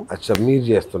చేస్తుంటాము. మీరు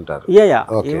చేస్తుంటారు?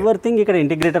 ఎవ్రీథింగ్ ఇక్కడ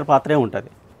ఇంటిగ్రేటర్ పాత్రే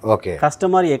ఉంటుంది.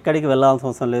 కస్టమర్ ఎక్కడికి వెళ్ళాల్సిన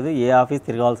అవసరం లేదు, ఏ ఆఫీస్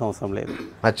తిరగాల్సిన అవసరం లేదు.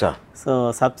 సో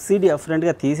సబ్సిడీ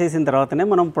అఫ్రెంట్గా తీసేసిన తర్వాతనే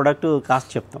మనం ప్రొడక్ట్ కాస్ట్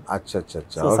చెప్తాం.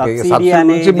 సబ్సిడీ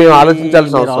అనేది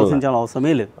ఆలోచించాల్సిన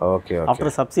అవసరమే లేదు.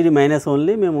 ఆఫ్టర్ సబ్సిడీ మైనస్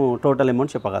ఓన్లీ మేము టోటల్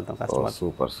అమౌంట్ చెప్పగలుగుతాం కస్టమర్.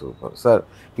 Super super sir.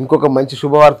 ఇంకొక మంచి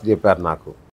శుభవార్త చెప్పారు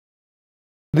నాకు,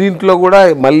 దీంట్లో కూడా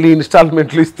మళ్ళీ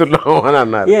ఇన్స్టాల్మెంట్లు ఇస్తున్నాము అని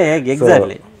అన్నారు.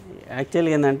 ఎగ్జాక్ట్లీ.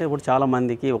 యాక్చువల్గా ఏంటంటే ఇప్పుడు చాలా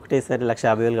మందికి ఒకటేసారి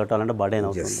 1,50,000 కట్టాలంటే బర్డెన్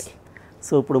అవుతుంది.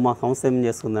 సో ఇప్పుడు మా సంస్థ ఏం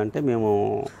చేస్తుందంటే మేము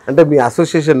అంటే మీ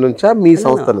అసోసియేషన్ నుంచా మీ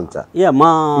సంస్థ నుంచా? మా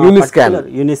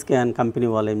యూనిస్కాన్ కంపెనీ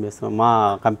వాళ్ళు ఏం చేస్తున్నాం, మా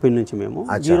కంపెనీ నుంచి మేము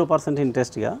 0%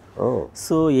 ఇంట్రెస్ట్గా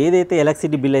సో ఏదైతే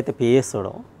ఎలక్ట్రిసిటీ బిల్ అయితే పే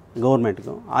చేస్తాడో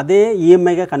గవర్నమెంట్కు అదే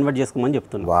ఈఎంఐగా కన్వర్ట్ చేసుకోమని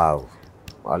చెప్తున్నాం.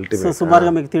 సో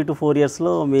సుమారుగా మీకు 3 to 4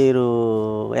 yearsలో మీరు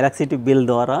ఎలక్ట్రిసిటీ బిల్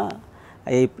ద్వారా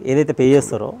ఏదైతే పే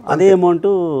చేస్తారో అదే అమౌంట్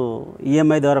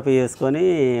ఈఎంఐ ద్వారా పే చేసుకొని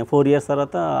 4 years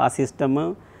తర్వాత ఆ సిస్టమ్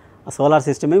సోలార్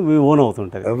సిస్టమే మీ ఓన్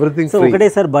అవుతుంటుంది. సో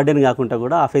ఒకటేసారి బర్డెన్ కాకుండా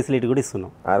కూడా ఆ ఫెసిలిటీ కూడా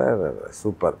ఇస్తున్నాం.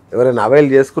 సూపర్. ఎవరైనా అవైల్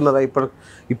చేసుకున్నారా?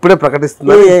 ఇప్పుడే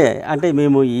ప్రకటిస్తున్నారు అంటే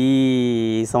మేము ఈ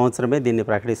సంవత్సరమే దీన్ని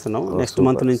ప్రకటిస్తున్నాం. నెక్స్ట్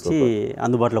మంత్ నుంచి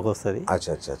అందుబాటులోకి వస్తుంది.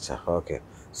 ఓకే.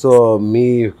 సో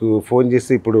మీకు ఫోన్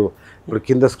చేసి ఇప్పుడు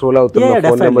కింద స్క్రోల్ అవుతున్న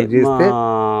ఫోన్ నెంబర్ చేస్తే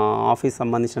ఆఫీస్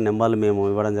సంబంధించిన నెంబర్లు మేము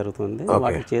ఇవ్వడం జరుగుతుంది.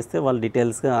 వాటికి చేస్తే వాళ్ళు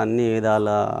డీటెయిల్స్గా అన్ని విధాల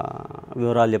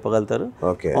వివరాలు చెప్పగలుగుతారు.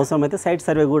 అవసరమైతే సైట్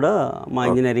సర్వే కూడా మా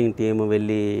ఇంజనీరింగ్ టీమ్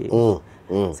వెళ్ళి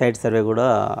సైట్ సర్వే కూడా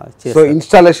సో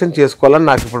ఇన్స్టాలేషన్ చేసుకోవాలని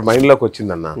నాకు ఇప్పుడు మైండ్లోకి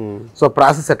వచ్చిందన్న. సో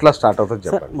ప్రాసెస్ ఎట్లా స్టార్ట్ అవుతుంది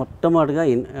చెప్పండి. మొట్టమొదటిగా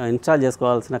ఇన్స్టాల్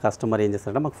చేసుకోవాల్సిన కస్టమర్ ఏం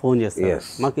చేస్తారంటే మాకు ఫోన్ చేస్తారు,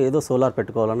 మాకు ఏదో సోలార్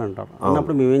పెట్టుకోవాలని అంటారు.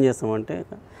 అన్నప్పుడు మేము ఏం చేస్తామంటే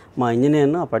మా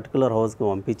ఇంజనీర్ను ఆ పర్టికులర్ హౌస్కి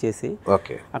పంపించేసి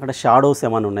అక్కడ షాడోస్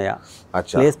ఏమైనా ఉన్నాయా,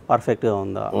 ప్లేస్ పర్ఫెక్ట్గా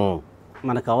ఉందా,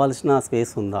 మనకు కావాల్సిన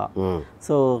స్పేస్ ఉందా,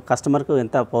 సో కస్టమర్కు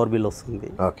ఎంత పవర్ బిల్ వస్తుంది,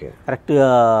 కరెక్ట్గా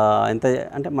ఎంత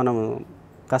అంటే మనం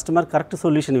కస్టమర్ కరెక్ట్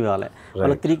సొల్యూషన్ ఇవ్వాలి.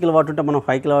 వాళ్ళకి 3 kilowatt ఉంటే మనం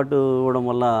 5 kilowatt ఇవ్వడం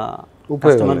వల్ల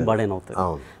కస్టమర్కి బర్డెన్ అవుతుంది.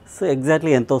 సో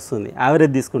ఎగ్జాక్ట్లీ ఎంత వస్తుంది,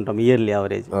 యావరేజ్ తీసుకుంటాం, ఇయర్లీ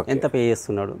యావరేజ్ ఎంత పే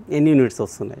చేస్తున్నాడు, ఎన్ని యూనిట్స్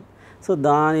వస్తున్నాయి. సో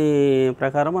దాని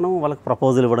ప్రకారం మనం వాళ్ళకి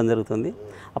ప్రపోజల్ ఇవ్వడం జరుగుతుంది.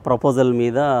 ఆ ప్రపోజల్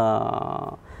మీద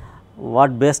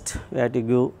వాట్ బెస్ట్ వ్యాట్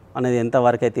గివ్ అనేది ఎంత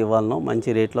వరకు అయితే ఇవ్వాలనో మంచి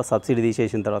రేట్లో సబ్సిడీ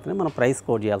తీసేసిన తర్వాతనే మనం ప్రైస్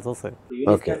కోట్ చేయాల్సి వస్తుంది.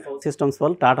 సిస్టమ్స్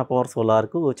వాళ్ళు Tata power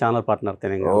సోలార్కు channel partner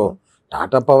Telangana.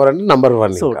 Tata power అంటే నంబర్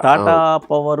 1. సో టాటా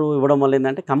పవర్ ఇవ్వడం వల్ల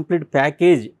ఏంటంటే కంప్లీట్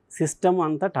ప్యాకేజ్ సిస్టమ్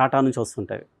అంతా టాటా నుంచి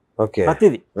వస్తుంటుంది.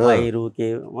 ప్రతిదీ వైరు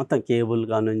మొత్తం కేబుల్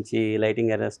కా నుంచి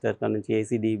లైటింగ్ అరెస్టర్ కా నుంచి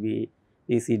ఏసీడీబీ,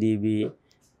 ఈసీడీబీ,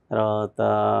 తర్వాత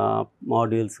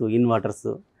మాడ్యూల్స్, ఇన్వర్టర్స్.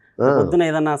 పొద్దున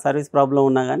ఏదైనా సర్వీస్ ప్రాబ్లం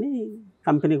ఉన్నా కానీ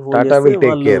కంపెనీకి ఫోన్ చేస్తే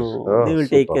వాళ్ళు they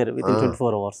will take care with in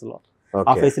 24 hours.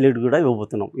 ఆ ఫెసిలిటీ కూడా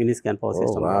ఇవ్వబోతున్నాం యూనిస్కాన్ పవర్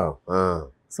సిస్టమ్.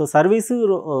 సో సర్వీసు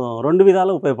 2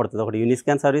 విధాలు ఉపయోగపడుతుంది. ఒకటి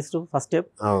యూనిస్కాన్ service first step,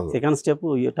 second step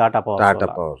Tata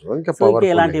power.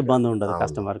 ఎలాంటి ఇబ్బంది ఉండదు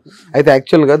కస్టమర్కి. అయితే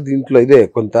యాక్చువల్గా దీంట్లో ఇదే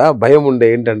కొంత భయం ఉండే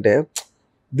ఏంటంటే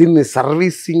దీన్ని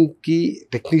సర్వీసింగ్కి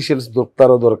టెక్నీషియన్స్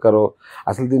దొరకరో,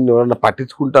 అసలు దీన్ని ఎవరన్నా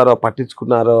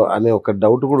పట్టించుకున్నారో అనే ఒక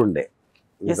డౌట్ కూడా ఉండే.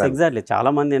 ఎగ్జాక్ట్లీ.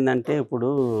 చాలామంది ఏంటంటే ఇప్పుడు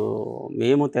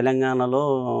మేము తెలంగాణలో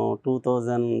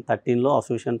 2013లో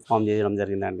అసోసియేషన్ ఫామ్ చేయడం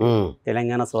జరిగిందండి,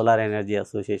 తెలంగాణ సోలార్ ఎనర్జీ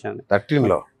అసోసియేషన్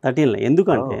 13లో.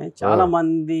 ఎందుకంటే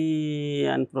చాలామంది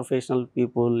అన్ప్రొఫెషనల్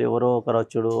పీపుల్ ఎవరో ఒకరు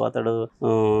వచ్చాడు, అతడు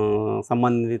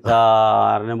సంబంధిత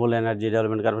రెన్యూవబుల్ ఎనర్జీ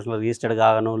డెవలప్మెంట్ కార్పొరేషన్లో రిజిస్టర్డ్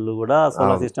కాని వాళ్ళు కూడా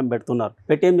సోలార్ సిస్టమ్ పెడుతున్నారు.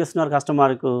 పెట్టి ఏం చేస్తున్నారు,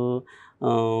 కస్టమర్కు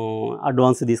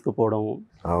అడ్వాన్స్ తీసుకుపోవడము,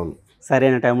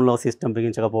 సరైన టైంలో సిస్టమ్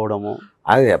బిగించకపోవడము,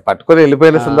 అదే పట్టుకొని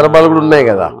వెళ్ళిపోయిన సందర్భాలు కూడా ఉన్నాయి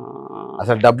కదా,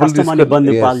 అసలు డబ్బులు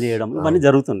ఇబ్బంది పాలు చేయడం, ఇవన్నీ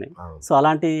జరుగుతున్నాయి. సో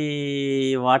అలాంటి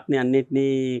వాటిని అన్నిటినీ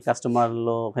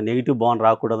కస్టమర్లో ఒక నెగిటివ్ బాండ్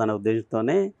రాకూడదు అనే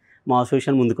ఉద్దేశంతోనే మా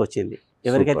అసోసియేషన్ ముందుకు వచ్చింది.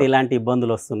 ఎవరికైతే ఇలాంటి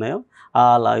ఇబ్బందులు వస్తున్నాయో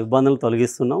అలా ఇబ్బందులు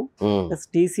తొలగిస్తున్నాం.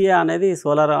 టీసీఏ అనేది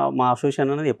సోలార్ మా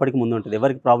అసోసియేషన్ అనేది ఎప్పటికి ముందు ఉంటుంది.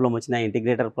 ఎవరికి ప్రాబ్లం వచ్చినా,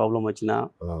 ఇంటిగ్రేటర్ ప్రాబ్లం వచ్చినా,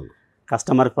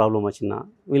 కస్టమర్కి ప్రాబ్లం వచ్చినా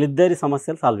వీళ్ళిద్దరి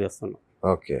సమస్యలు సాల్వ్ చేస్తున్నాం.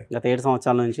 గత 7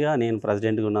 సంవత్సరాల నుంచి నేను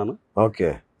ప్రెసిడెంట్గా ఉన్నాను.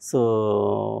 సో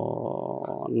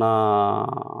నా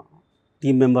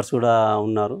టీమ్ మెంబర్స్ కూడా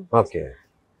ఉన్నారు.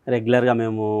 రెగ్యులర్గా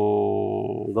మేము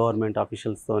గవర్నమెంట్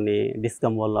ఆఫీషియల్స్తోని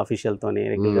డిస్కమ్ వాళ్ళ ఆఫీషియల్తోని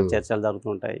రెగ్యులర్గా చర్చలు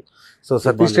జరుగుతుంటాయి. సో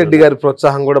సతీష్ రెడ్డి గారి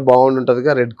ప్రోత్సాహం కూడా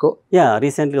బాగుంటుందిగా రెడ్కో.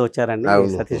 రీసెంట్గా వచ్చారండి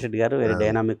సతీష్ రెడ్డి గారు, very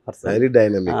dynamic person. Very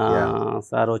dynamic.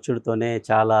 Sir వచ్చుడుతోనే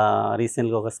చాలా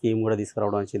రీసెంట్గా ఒక స్కీమ్ కూడా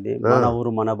తీసుకురావడం వచ్చింది. మన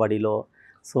ఊరు మన బడిలో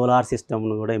సోలార్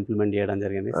సిస్టమ్ను కూడా ఇంప్లిమెంట్ చేయడం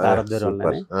జరిగింది సార్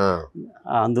ఆధ్వర్యంలోనే.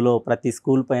 అందులో ప్రతి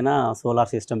స్కూల్ పైన సోలార్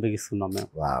సిస్టమ్ బిగిస్తున్నాం మేము,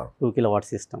 2 kilowatt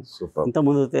సిస్టమ్.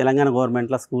 ఇంతకుముందు తెలంగాణ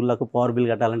గవర్నమెంట్లో స్కూళ్ళకు పవర్ బిల్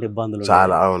కట్టాలంటే ఇబ్బందులు.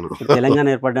 తెలంగాణ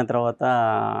ఏర్పడిన తర్వాత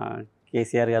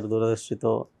కేసీఆర్ గారు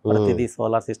దూరదృష్టితో ప్రతిదీ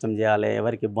సోలార్ సిస్టమ్ చేయాలి,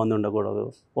 ఎవరికి ఇబ్బంది ఉండకూడదు,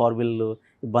 పవర్ బిల్లు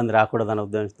ఇబ్బంది రాకూడదు అనే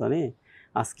ఉద్దేశంతో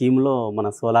ఆ స్కీమ్లో మన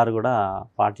సోలార్ కూడా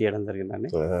పార్ట్ చేయడం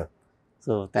జరిగిందండి.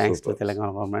 So thanks to Telangana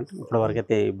government. ఇప్పటివరకు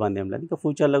అయితే ఇబ్బంది ఏం లేదు. ఇంకా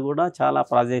ఫ్యూచర్లో కూడా చాలా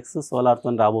ప్రాజెక్ట్స్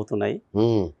సోలార్తో రాబోతున్నాయి.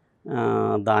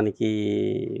 దానికి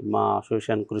మా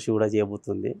అసోసియేషన్ కృషి కూడా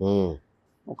చేయబోతుంది.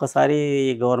 ఒకసారి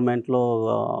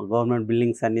గవర్నమెంట్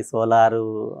బిల్డింగ్స్ అన్ని సోలార్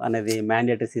అనేది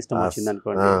మ్యాండేటరీ సిస్టమ్ వచ్చింది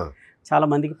అనుకోండి, చాలా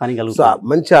మందికి పని కలుగుతుంది.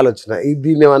 మంచి ఆలోచన.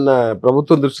 దీన్ని ఏమన్నా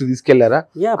ప్రభుత్వం దృష్టికి తీసుకెళ్లారా?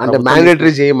 అంటే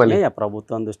మ్యాండేటరీ చేయమని.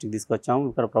 ప్రభుత్వం దృష్టికి తీసుకొచ్చాము.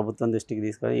 ఇక్కడ ప్రభుత్వం దృష్టికి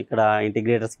తీసుకొని ఇక్కడ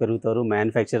ఇంటిగ్రేటర్స్ పెరుగుతారు,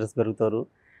 మ్యానుఫ్యాక్చరర్స్ పెరుగుతారు,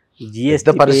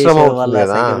 జిఎస్టీ వాళ్ళ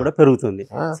సంఖ్య కూడా పెరుగుతుంది.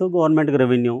 సో గవర్నమెంట్కి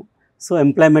రెవెన్యూ, సో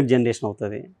ఎంప్లాయ్మెంట్ జనరేషన్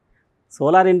అవుతుంది.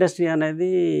 సోలార్ ఇండస్ట్రీ అనేది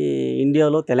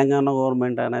ఇండియాలో తెలంగాణ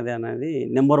గవర్నమెంట్ అనేది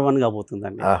నెంబర్ 1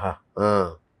 కాబోతుందండి.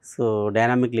 సో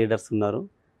డైనామిక్ లీడర్స్ ఉన్నారు.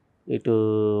 ఇటు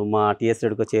మా టిఎస్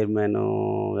రెడ్కో చైర్మన్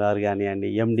గారు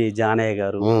కానివ్వండి, ఎండి జానయ్య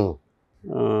గారు,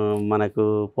 మనకు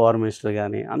పవర్ మినిస్టర్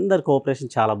కానీ అందరి కోఆపరేషన్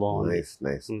చాలా బాగుంది.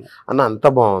 అన్న అంత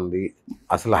బాగుంది.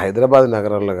 అసలు హైదరాబాద్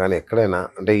నగరంలో కానీ ఎక్కడైనా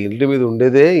అంటే ఇంటి మీద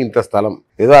ఉండేదే ఇంత స్థలం,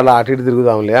 ఏదో అలా అటు ఇటు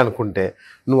తిరుగుదాంలే అనుకుంటే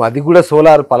నువ్వు అది కూడా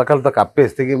సోలార్ పలకలతో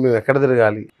కప్పేస్తే మేము ఎక్కడ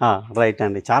తిరగాలి? రైట్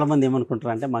అండి. చాలా మంది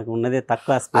ఏమనుకుంటారు అంటే మాకు ఉన్నదే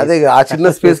తక్కువ, అదే ఆ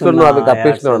చిన్న స్పేస్ లో నువ్వు అవి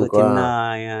కప్పేసినావు అనుకో, చిన్న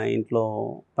ఇంట్లో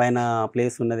పైన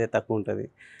ప్లేస్ ఉన్నదే తక్కువ ఉంటుంది.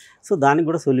 సో దానికి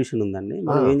కూడా సొల్యూషన్ ఉందండి.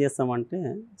 మనం ఏం చేస్తామంటే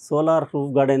సోలార్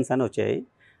రూఫ్ గార్డెన్స్ అని వచ్చాయి.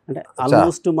 అంటే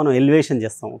ఆల్మోస్ట్ మనం ఎలివేషన్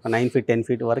చేస్తాం, ఒక 9 feet 10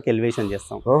 feet వరకు ఎలివేషన్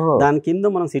చేస్తాం. దాని కింద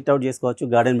మనం సిట్ అవుట్ చేసుకోవచ్చు,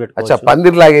 గార్డెన్ పెట్టుకోవచ్చు.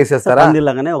 పందిర్ లాగేసేస్తారా? పందిర్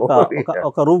లాగానే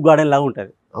ఒక రూఫ్ గార్డెన్ లాగా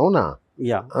ఉంటుంది. అవునా?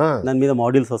 దాని మీద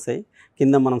మాడ్యూల్స్ వస్తాయి,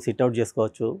 కింద మనం సిట్ అవుట్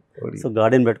చేసుకోవచ్చు, సో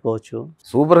గార్డెన్ పెట్టుకోవచ్చు.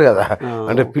 సూపర్ కదా.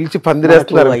 అంటే పిలిచి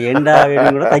పందిరేస్తున్నారు, ఎండ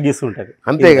కూడా తగ్గిస్తుంటది.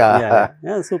 అంతేగా,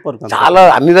 సూపర్. చాలా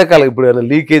అన్ని రకాల ఇప్పుడు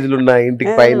లీకేజ్లు ఉన్నాయి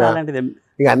ఇంటికి పైన, అలాంటిది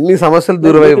అన్ని సమస్యలు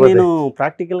దూరం అయిపోతాయి. నేను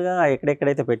ప్రాక్టికల్ గా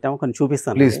ఎక్కడెక్కడైతే పెట్టామో కొన్ని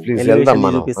చూపిస్తాను,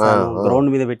 చూపిస్తాను, గ్రౌండ్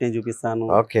మీద పెట్టి చూపిస్తాను.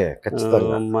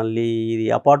 మళ్ళీ ఇది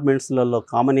అపార్ట్మెంట్స్ లలో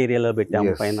కామన్ ఏరియాలో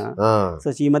పెట్టాము పైన. సో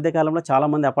ఈ మధ్య కాలంలో చాలా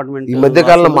మంది అపార్ట్మెంట్, ఈ మధ్య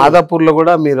కాలంలో మాదాపూర్ లో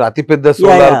కూడా మీరు అతిపెద్ద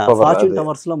ఫార్చ్యూన్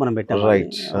టవర్స్ లో మనం పెట్టాము,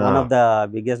 one of the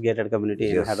biggest gated community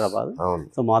in Hyderabad.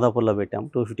 So Madhapur లో పెట్టాము,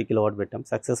 250 kilowatt పెట్టాం,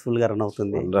 సక్సెస్ఫుల్ గా రన్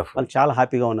అవుతుంది. వాళ్ళు చాలా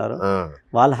హ్యాపీగా ఉన్నారు.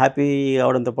 వాళ్ళు హ్యాపీ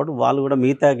అవడంతో పాటు వాళ్ళు కూడా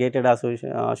మిగతా గేటెడ్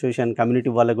అసోసియేషన్ కమ్యూనిటీ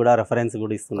వాళ్ళకి కూడా రెఫరెన్స్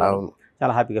కూడా ఇస్తున్నారు.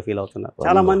 చాలా హ్యాపీగా ఫీల్ అవుతున్నారు.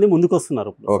 చాలా మంది ముందుకు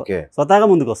వస్తున్నారు, స్వతహాగా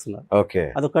ముందుకు వస్తున్నారు.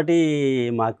 అదొకటి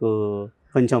మాకు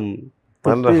కొంచెం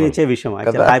విషయం,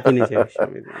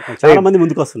 చాలా మంది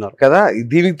ముందుకు వస్తున్నారు కదా.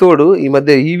 దీనికి తోడు ఈ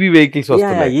మధ్య ఈవీ వెహికల్స్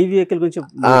వస్తున్నాయి. ఈవీ వెహికల్ గురించి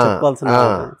చెప్పుకోవాల్సిన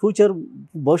ఫ్యూచర్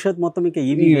భవిష్యత్ మొత్తం ఇంకా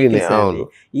ఈవీ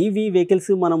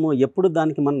వెహికల్స్. మనము ఎప్పుడు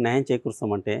దానికి మనం న్యాయం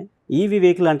చేకూరుస్తామంటే, ఈవీ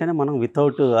వెహికల్ అంటేనే మనం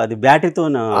వితౌట్ అది బ్యాటరీతో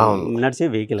నడిచే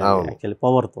వెహికల్ యాక్చువల్లీ,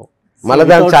 పవర్తో. మళ్ళీ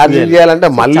దాన్ని ఛార్జింగ్ చేయాలంటే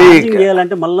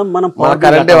మళ్ళీ మనం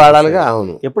కరెంటే వాడాలిగా.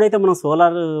 అవును. ఎప్పుడైతే మనం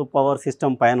సోలార్ పవర్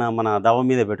సిస్టమ్ పైన మన దవ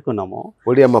మీద పెట్టుకున్నామో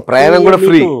ప్రయాణం కూడా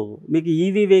ఫ్రీ. మీకు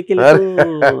EV vehicle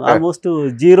almost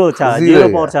zero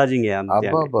power charging.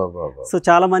 So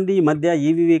చాలా మంది ఈ మధ్య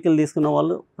ఈవీ వెహికల్ తీసుకున్న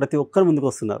వాళ్ళు ప్రతి ఒక్కరు ముందుకు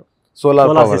వస్తున్నారు.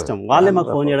 సోలార్ సిస్టమ్ వాళ్ళే మాకు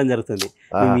ఫోన్ చేయడం జరుగుతుంది,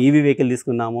 మేము ఈవీ వెహికల్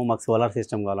తీసుకున్నాము, మాకు సోలార్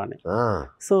సిస్టమ్ కావాలని.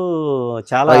 సో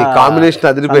చాలా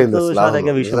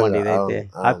సంతోషదాయక విషయం అండి ఇదైతే.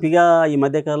 హ్యాపీగా ఈ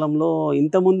మధ్య కాలంలో,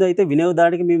 ఇంత ముందు అయితే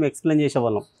వినియోగదారుడికి మేము ఎక్స్ప్లెయిన్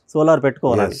చేసేవాళ్ళం సోలార్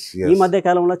పెట్టుకోవాలని. ఈ మధ్య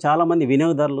కాలంలో చాలా మంది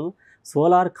వినియోగదారులు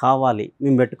సోలార్ కావాలి,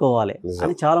 మేము పెట్టుకోవాలి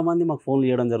అని చాలా మంది మాకు ఫోన్లు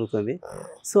చేయడం జరుగుతుంది.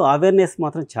 సో అవేర్నెస్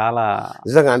మాత్రం చాలా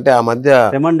నిజంగా, అంటే ఆ మధ్య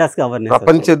ట్రెమెండస్ గా అవేర్నెస్.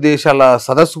 ప్రపంచ దేశాల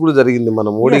సదస్సు కూడా జరిగింది, మన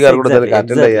మోడీ గారు కూడా దానికి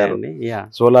అటెండ్ అయ్యారు.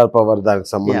 సోలార్ పవర్ దానికి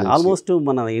సంబంధించి ఆల్మోస్ట్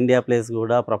మన ఇండియా ప్లేస్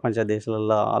కూడా ప్రపంచ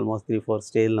దేశాలలో ఆల్మోస్ట్ 3-4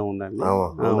 స్టేజ్లో ఉందండి.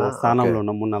 స్థానంలో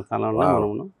ఉన్నాం, 3-4 స్థానంలో మనం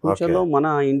ఉన్నాం. ఫ్యూచర్ లో మన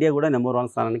ఇండియా కూడా నెంబర్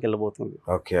 1 స్థానానికి వెళ్ళబోతుంది.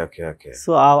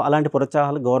 సో అలాంటి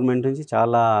ప్రోత్సాహాలు గవర్నమెంట్ నుంచి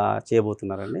చాలా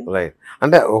చేయబోతున్నారండి. రైట్.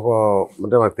 అంటే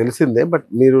మాకు తెలిసింది, బట్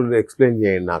మీరు ఎక్స్ప్లెయిన్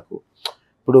చేయండి నాకు.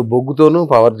 ఇప్పుడు బొగ్గుతోనూ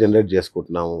పవర్ జనరేట్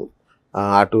చేసుకుంటున్నాము,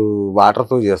 అటు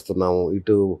వాటర్తో చేస్తున్నాము,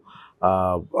 ఇటు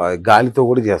గాలితో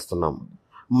కూడా చేస్తున్నాము,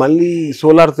 మళ్ళీ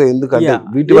సోలార్తో ఎందుకంటే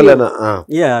వీటి వల్ల?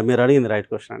 మీరు అడిగింది రైట్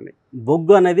క్వశ్చన్ అండి.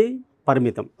 బొగ్గు అనేది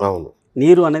పరిమితం, అవును.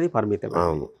 నీరు అనేది పరిమితం,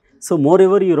 అవును. సో మోర్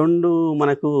ఎవర్ ఈ రెండు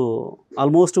మనకు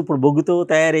ఆల్మోస్ట్ ఇప్పుడు బొగ్గుతో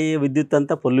తయారయ్యే విద్యుత్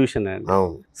అంతా పొల్యూషన్ అండి.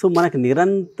 సో మనకు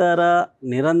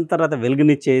నిరంతరత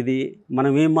వెలుగునిచ్చేది,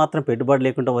 మనం ఏం మాత్రం పెట్టుబడి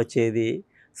లేకుండా వచ్చేది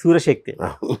సూర్యశక్తి.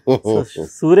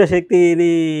 సూర్యశక్తిని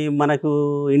మనకు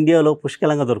ఇండియాలో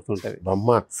పుష్కలంగా దొరుకుతుంటది.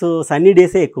 సో సన్నీ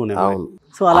డేసే ఎక్కువ ఉన్నాయి.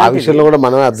 సో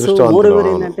మోర్ ఎవర్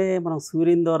ఏంటంటే మనం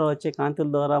సూర్యుని ద్వారా వచ్చే కాంతుల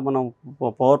ద్వారా మనం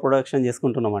పవర్ ప్రొడక్షన్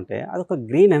చేసుకుంటున్నాం అంటే అదొక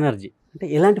గ్రీన్ ఎనర్జీ. అంటే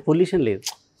ఎలాంటి పొల్యూషన్ లేదు,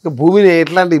 భూమిని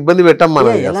ఎట్లాంటి ఇబ్బంది పెట్టాం,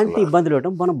 మనం ఎలాంటి ఇబ్బందులు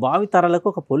పెట్టాం. మన భావి తరాలకు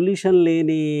ఒక పొల్యూషన్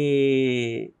లేని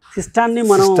సిస్టాన్ని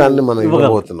మనం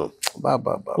ఇవ్వబోతున్నాం.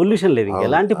 పొల్యూషన్ లేదు,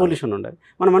 ఎలాంటి పొల్యూషన్ ఉండదు.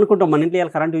 మనం అనుకుంటాం మన ఇంట్లో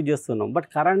ఇలా కరెంట్ యూజ్ చేస్తున్నాం, బట్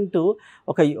కరెంటు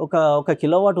ఒక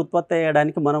కిలోవాట్ ఉత్పత్తి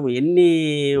అయ్యడానికి మనం ఎన్ని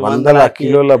వందల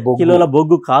కిలోల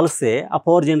బొగ్గు కాల్స్తే ఆ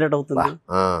పవర్ జనరేట్ అవుతుంది.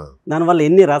 దానివల్ల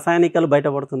ఎన్ని రసాయనికాలు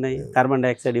బయటపడుతున్నాయి, కార్బన్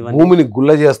డైఆక్సైడ్, ఇవన్నీ భూమిని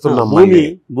గుల్ల చేస్తున్నాం.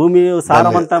 భూమి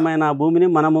సారవంతమైన భూమిని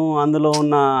మనము అందులో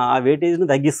ఉన్న ఆ వెయిటేజ్ ని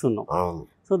తగ్గిస్తున్నాం.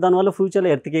 సో దానివల్ల ఫ్యూచర్ లో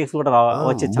ఎర్త్ కేక్స్ కూడా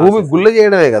వచ్చే గుల్ల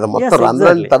చేయడమే కదా.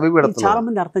 చాలా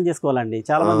మంది అర్థం చేసుకోవాలండి.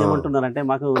 చాలా మంది ఏమంటున్నారంటే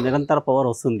మాకు నిరంతర పవర్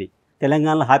వస్తుంది,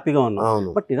 తెలంగాణలో హ్యాపీగా ఉన్నాం,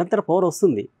 బట్ నిరంతర పవర్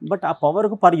వస్తుంది, బట్ ఆ పవర్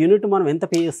కు పర్ యూనిట్ మనం ఎంత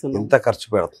పే చేస్తున్నాం, ఎంత ఖర్చు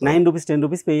పెడతాం, 9 రూపీస్ 10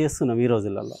 రూపీస్ పే చేస్తున్నాం ఈ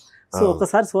రోజులలో. సో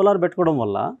ఒకసారి సోలార్ పెట్టుకోవడం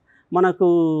వల్ల మనకు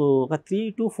ఒక 3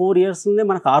 to 4 years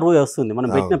మనకు ROI వస్తుంది, మనం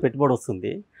పెట్టిన పెట్టుబడి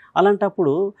వస్తుంది.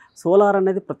 అలాంటప్పుడు సోలార్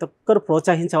అనేది ప్రతి ఒక్కరు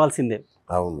ప్రోత్సహించవలసిందే.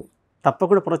 అవును,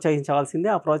 తప్పకుండా ప్రోత్సహించవలసిందే.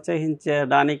 ఆ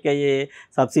ప్రోత్సహించడానికి అయ్యే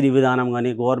సబ్సిడీ విధానం కానీ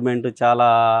గవర్నమెంట్ చాలా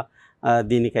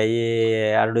దీనికి అయ్యే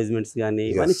అడ్వర్టైజ్మెంట్స్ కానీ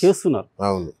ఇవన్నీ చేస్తున్నారు.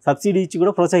 సబ్సిడీ ఇచ్చి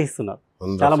కూడా ప్రోత్సహిస్తున్నారు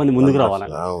చాలా మంది ముందుకు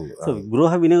రావాలని. సో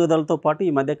గృహ వినియోగదారులతో పాటు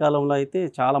ఈ మధ్య కాలంలో అయితే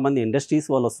చాలా మంది ఇండస్ట్రీస్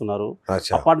వాళ్ళు వస్తున్నారు,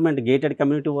 అపార్ట్మెంట్ గేటెడ్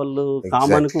కమ్యూనిటీ వాళ్ళు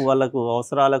కామన్ కు వాళ్ళకు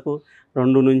అవసరాలకు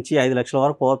 2 నుంచి 5 లక్షల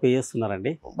వరకు పవర్ పే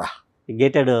చేస్తున్నారండి,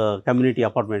 గేటెడ్ కమ్యూనిటీ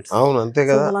అపార్ట్మెంట్స్. అవును, అంతే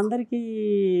కదా. వాళ్ళందరికీ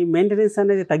మెయింటెనెన్స్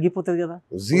అనేది తగ్గిపోతుంది కదా.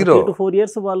 0 to 4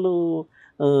 years వాళ్ళు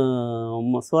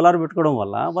సోలార్ పెట్టుకోవడం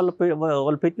వల్ల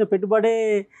వాళ్ళు పెట్టిన పెట్టుబడే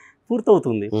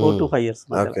పూర్తవుతుంది 4 to 5 years.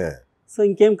 సో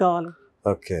ఇంకేం కావాలి.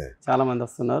 చాలా మంది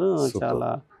వస్తున్నారు, చాలా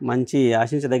మంచి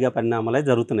ఆశించదగ్గ పరిణామాలే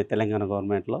జరుగుతున్నాయి తెలంగాణ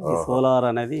గవర్నమెంట్ లో. ఈ సోలార్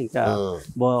అనేది ఇంకా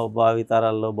భావి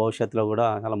తరాల్లో భవిష్యత్తులో కూడా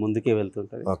చాలా ముందుకే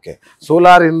వెళ్తుంటది.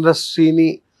 సోలార్ ఇండస్ట్రీని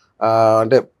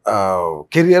అంటే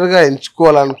కెరియర్ గా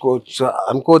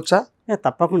అనుకోవచ్చా?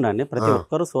 తప్పకుండా అండి. ప్రతి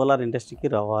ఒక్కరు సోలార్ ఇండస్ట్రీకి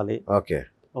రావాలి,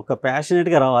 ఒక ప్యాషనెట్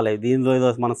గా రావాలి. దీనిలో ఏదో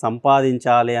మనం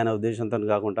సంపాదించాలి అనే ఉద్దేశంతో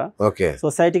కాకుండా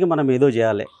సొసైటీకి మనం ఏదో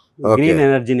చేయాలి, గ్రీన్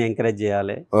ఎనర్జీని ఎంకరేజ్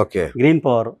చేయాలి, గ్రీన్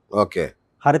పవర్,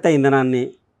 హరిత ఇంధనాన్ని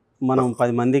మనం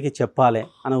 10 మందికి చెప్పాలి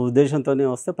అనే ఉద్దేశంతో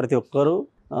వస్తే ప్రతి ఒక్కరు.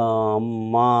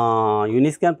 మా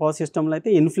యూనిస్కాన్ పవర్ సిస్టంలో అయితే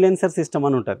ఇన్ఫ్లుయెన్సర్ సిస్టమ్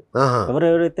అని ఉంటుంది.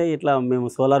 ఎవరెవరైతే ఇట్లా మేము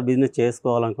సోలార్ బిజినెస్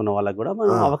చేసుకోవాలనుకున్న వాళ్ళకి కూడా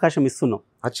మనం అవకాశం ఇస్తున్నాం.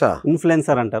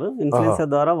 ఇన్ఫ్లుయెన్సర్ అంటారు. ఇన్ఫ్లుయెన్సర్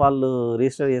ద్వారా వాళ్ళు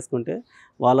రిజిస్టర్ చేసుకుంటే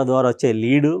వాళ్ళ ద్వారా వచ్చే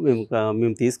లీడు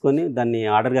మేము తీసుకొని దాన్ని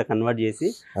ఆర్డర్గా కన్వర్ట్ చేసి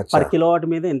పర్ కిలోవాట్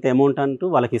మీద ఇంత అమౌంట్ అంటూ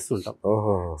వాళ్ళకి ఇస్తుంటాం.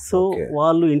 సో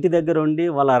వాళ్ళు ఇంటి దగ్గర ఉండి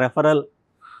వాళ్ళ రెఫరల్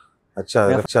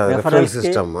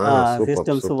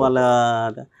సిస్టమ్స్ వాళ్ళ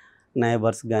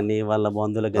నైబర్స్ కానీ వాళ్ళ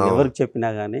బంధువులకు కానీ ఎవరికి చెప్పినా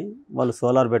కానీ వాళ్ళు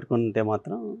సోలార్ పెట్టుకుంటే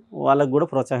మాత్రం వాళ్ళకు కూడా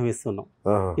ప్రోత్సాహం ఇస్తున్నాం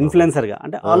ఇన్ఫ్లుయెన్సర్గా.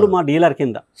 అంటే వాళ్ళు మా డీలర్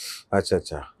కింద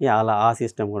అలా ఆ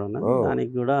సిస్టమ్ కూడా ఉన్నది,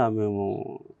 దానికి కూడా మేము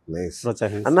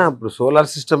ప్రోత్సాహం. అన్న ఇప్పుడు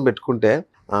సోలార్ సిస్టమ్ పెట్టుకుంటే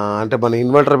అంటే మన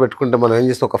ఇన్వర్టర్ పెట్టుకుంటే మనం ఏం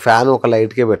చేస్తాం, ఒక ఫ్యాన్ ఒక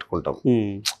లైట్కే పెట్టుకుంటాం.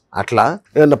 అట్లా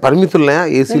ఏమన్నా పరిమితులు ఉన్నాయా?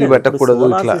 ఏసీలు పెట్టకూడదు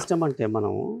ఇట్లా సిస్టమ్ అంటే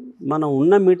మనం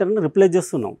ఉన్న మీటర్ని రిప్లేస్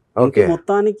చేస్తున్నాం.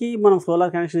 మొత్తానికి మనం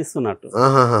సోలార్ కనెక్షన్ ఇస్తున్నట్టు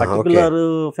పర్టికులర్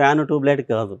ఫ్యాన్ ట్యూబ్ లైట్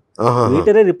కాదు,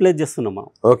 మీటరే రిప్లేస్ చేస్తున్నాం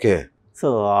మనం. సో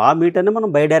ఆ మీటర్ని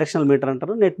మనం బై డైరెక్షనల్ మీటర్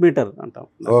అంటారు, నెట్ మీటర్ అంటాం.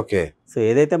 సో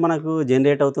ఏదైతే మనకు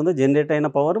జనరేట్ అవుతుందో జనరేట్ అయిన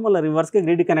పవర్ మళ్ళీ రివర్స్కి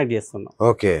గ్రిడ్ కనెక్ట్ చేస్తున్నాం.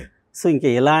 సో ఇంకా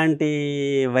ఎలాంటి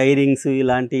వైరింగ్స్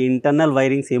ఇలాంటి ఇంటర్నల్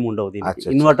వైరింగ్స్ ఏమి ఉండవు దీనికి,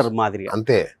 ఇన్వర్టర్ మాదిరిగా.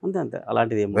 అంతే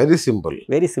అలాంటిది ఏమి.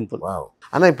 వెరీ సింపుల్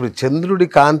అన్న. ఇప్పుడు చంద్రుడి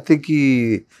కాంతికి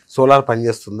సోలార్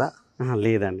పనిచేస్తుందా?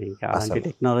 లేదండి, ఇంకా అలాంటి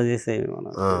టెక్నాలజీస్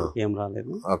ఏం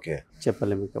రాలేదు,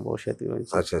 చెప్పలేము ఇంకా భవిష్యత్తు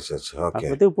గురించి.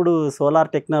 కాకపోతే ఇప్పుడు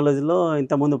సోలార్ టెక్నాలజీలో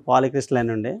ఇంతకుముందు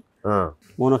పాలిక్రిస్టలైన్ ఉండే,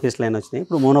 మోనోక్రిస్టలైన్ వచ్చినాయి,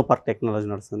 ఇప్పుడు మోనోపార్క్ టెక్నాలజీ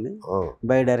నడుస్తుంది.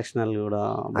 బై డైరెక్షనల్ కూడా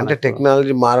అంటే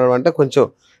టెక్నాలజీ మారడం అంటే కొంచెం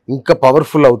ఇంకా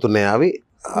పవర్ఫుల్ అవుతున్నాయి అవి.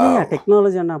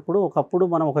 టెక్నాలజీ అన్నప్పుడు ఒకప్పుడు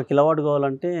మనం 1 కిలోవాట్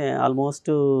కావాలంటే ఆల్మోస్ట్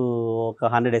ఒక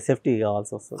 100 SFT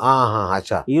కావాల్సి వస్తుంది.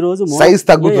 ఈ రోజు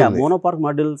మోనోపార్క్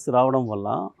మాడ్యూల్స్ రావడం వల్ల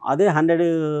అదే 100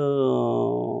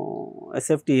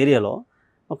 SFT ఏరియాలో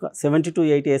ఒక 70 to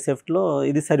 80 SFలో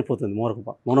ఇది సరిపోతుంది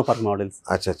మోనోపార్క్ మోడల్స్.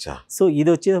 అచ్చా. సో ఇది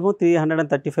వచ్చేమో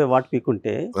 335 వాట్ పీక్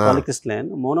ఉంటే పాలిక్రిస్టలైన్,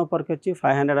 మోనోపార్క్ వచ్చి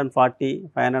 540,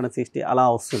 560 అలా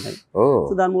వస్తున్నాయి.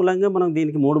 సో దాని మూలంగా మనం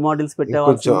దీనికి 3 మోడల్స్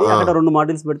పెట్టేవాల్సి, అక్కడ 2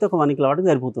 మోడల్స్ పెడితే ఒక 1 కిలోవాట్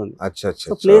సరిపోతుంది.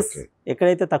 సో ప్లేస్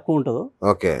ఎక్కడైతే తక్కువ ఉంటుందో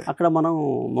అక్కడ మనం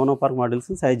మోనోపార్క్ మోడల్స్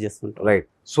సజెస్ట్ చేస్తుంటాం. రైట్.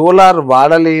 సోలార్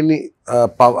వాడలేని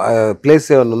ప్లేస్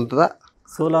ఏమైనా ఉంటుందా?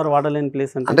 సోలార్ వాడలేని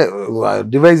ప్లేస్ అంటే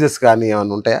డివైజెస్ కానీ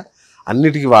ఏమైనా ఉంటాయా?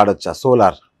 అన్నిటికీ వాడొచ్చా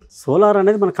సోలార్? సోలార్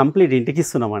అనేది మనం కంప్లీట్ ఇంటికి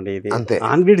ఇస్తున్నామండి. ఇది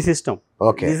on grid system.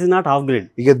 Okay. This is not off grid.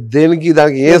 ఇక దేనికి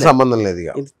దానికి ఏ సంబంధం లేదు.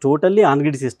 ఇక ఇది totally on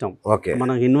grid system. Okay.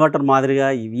 మనం ఇన్వర్టర్ మాదిరిగా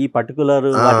ఈ పర్టికులర్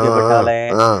వాటికి పెట్టాలి,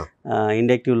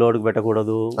 ఇండక్టివ్ లోడ్ కి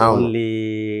పెట్టకూడదు, ఓన్లీ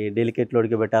డెలికేట్ లోడ్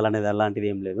కి పెట్టాలనేది అలాంటిది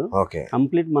ఏం లేదు. ఓకే.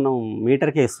 కంప్లీట్ మనం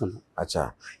మీటర్కే ఇస్తున్నాం. అచ్చా.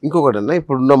 ఇంకొకటి అన్న,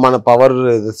 ఇప్పుడున్న మన పవర్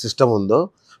సిస్టమ్ ఉందో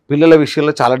పిల్లల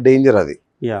విషయంలో చాలా డేంజర్ అది.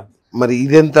 మరి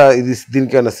ఇదెంత, ఇది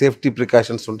దీనికి ఏమైనా సేఫ్టీ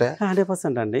ప్రికాషన్స్ ఉంటాయా?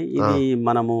 100% అండి. ఇది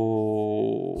మనము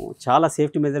చాలా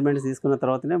సేఫ్టీ మెజర్మెంట్స్ తీసుకున్న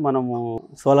తర్వాతనే మనము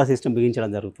సోలార్ సిస్టమ్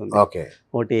బిగించడం జరుగుతుంది. ఓకే.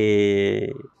 ఒకటి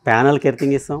ప్యానల్కి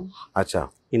ఎర్తింగ్ ఇస్తాం, అచ్చా,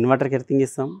 ఇన్వర్టర్కి ఎర్తింగ్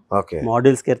ఇస్తాం, ఓకే,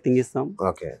 మోడ్యూల్స్కి ఎర్తింగ్ ఇస్తాం.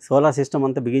 ఓకే. సోలార్ సిస్టమ్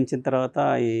అంతా బిగించిన తర్వాత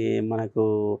ఈ మనకు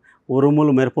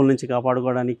ఉరుములు మెరుపుల నుంచి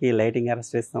కాపాడుకోవడానికి లైటింగ్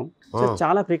అరెస్ట్ ఇస్తాం.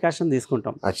 చాలా ప్రికాషన్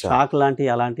తీసుకుంటాం. షాక్ లాంటి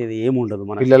అలాంటిది ఏమి ఉండదు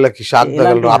మన పిల్లలకి. షాక్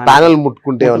ప్యానల్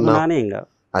ముట్టుకుంటే ఇంకా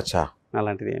అచ్చా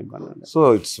అలాంటిది ఏం పని. So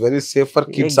it's very safe for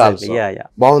kids also.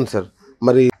 బాగుంది సార్.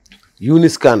 మరి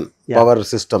యూనిస్కాన్ పవర్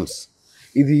సిస్టమ్స్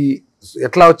ఇది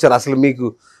ఎట్లా వచ్చారు అసలు?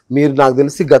 మీరు నాకు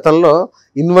తెలిసి గతంలో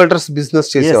ఇన్వర్టర్స్ బిజినెస్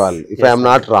చేసేవాళ్ళు, if I'm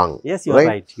not wrong.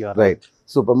 Right.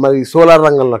 Super. మరి సోలార్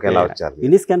రంగంలోకి ఎలా వచ్చారు?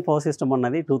 యూనిస్కాన్ పవర్ సిస్టమ్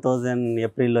అన్నది 2000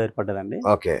 ఏప్రిల్లో ఏర్పడ్డదండి.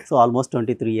 Okay. So almost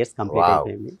 23 years complete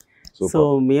అయిపోయింది. సో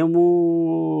మేము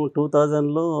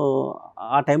 2000లో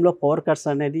ఆ టైంలో పవర్ కట్స్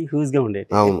అనేది హ్యూజ్గా ఉండేది.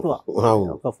 ఎక్కువ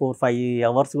ఒక 4-5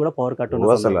 hours కూడా పవర్ కట్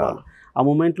ఉండదు. ఆ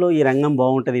మూమెంట్లో ఈ రంగం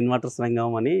బాగుంటుంది, ఇన్వర్టర్స్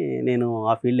రంగం అని నేను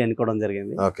ఆ ఫీల్డ్ ఎన్నుకోవడం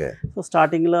జరిగింది. సో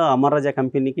స్టార్టింగ్లో అమర్ రాజా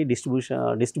కంపెనీకి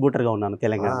డిస్ట్రిబ్యూటర్గా ఉన్నాను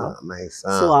తెలంగాణలో.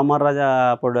 సో అమర్ రాజా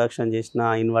ప్రొడక్షన్ చేసిన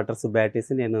ఇన్వర్టర్స్,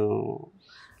 బ్యాటరీస్ నేను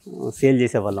సేల్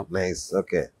చేసేవాళ్ళం.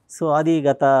 ఓకే. సో అది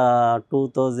గత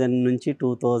 2000 నుంచి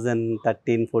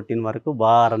 2013-14 వరకు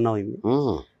బాగా రన్ అయింది.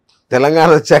 తెలంగాణ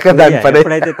వచ్చాక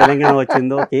ఎప్పుడైతే తెలంగాణ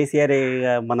వచ్చిందో కేసీఆర్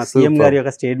మన సీఎం గారి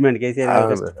యొక్క స్టేట్మెంట్, కేసీఆర్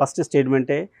గారి ఫస్ట్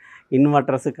స్టేట్మెంటే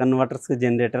ఇన్వర్టర్స్, కన్వర్టర్స్,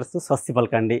 జనరేటర్స్ స్వస్తి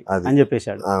పలకండి అని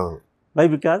చెప్పేశాడు. Why?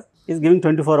 Because is giving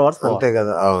 24 hours power.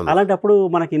 అలాంటప్పుడు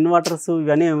మనకి ఇన్వర్టర్స్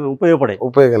ఇవన్నీ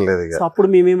ఉపయోగం లేదు. సో అప్పుడు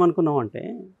మేమేమనుకున్నాం అంటే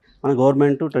మన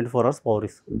గవర్నమెంట్ 24 hours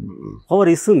పవర్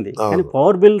ఇస్తుంది, కానీ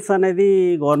పవర్ బిల్స్ అనేది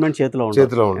గవర్నమెంట్ చేతిలో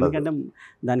ఉంటుంది. ఎందుకంటే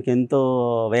దానికి ఎంతో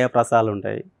వ్యయప్రసాలు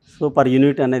ఉంటాయి. సో పర్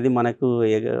యూనిట్ అనేది మనకు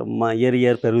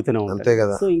ఇయర్ పెరుగుతూనే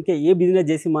ఉంటుంది. సో ఇంకా ఏ బిజినెస్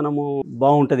చేసి మనము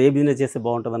బాగుంటుంది, ఏ బిజినెస్ చేస్తే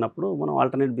బాగుంటుంది అన్నప్పుడు మనం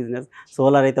ఆల్టర్నేట్ బిజినెస్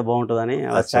సోలార్ అయితే బాగుంటుందని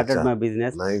స్టార్టెడ్ మై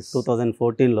బిజినెస్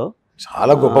 2014లో.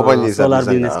 చాలా గొప్ప పని చేశారు. సోలార్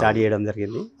బిజినెస్ స్టార్ట్ చేయడం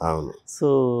జరిగింది. సో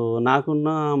నాకున్న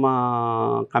మా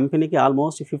కంపెనీకి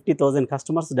ఆల్మోస్ట్ 50,000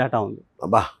 కస్టమర్స్ డేటా ఉంది.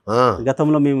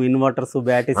 గతంలో మేము ఇన్వర్టర్స్,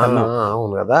 బ్యాటరీస్ అన్నాం,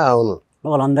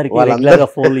 వాళ్ళందరికీ రెగ్యులర్గా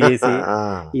ఫోన్ చేసి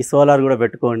ఈ సోలార్ కూడా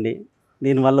పెట్టుకోండి,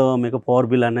 దీనివల్ల మీకు పవర్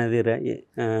బిల్ అనేది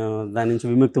దాని నుంచి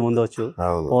విముక్తి పొందవచ్చు.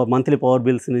 మంత్లీ పవర్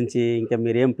బిల్స్ నుంచి ఇంకా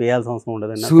మీరు ఏం పేయాల్సిన అవసరం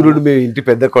ఉండదు. సూర్యుడు మీ ఇంటి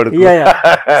పెద్ద కొడుకు,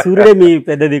 సూర్యుడే మీ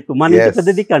పెద్ద దిక్కు, మన ఇంటి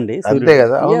పెద్ద దిక్కు అండి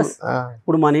సూర్యుడు.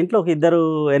 ఇప్పుడు మన ఇంట్లో ఒక 2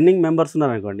 ఎర్నింగ్ మెంబర్స్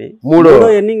ఉన్నారు అనుకోండి, 3వ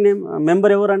ఎర్నింగ్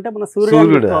మెంబర్ ఎవరు అంటే మన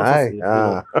సూర్యుడు.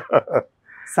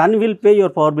 Son will pay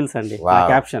your power bills అండి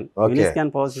caption.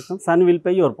 యూనిస్కాన్ power system, son will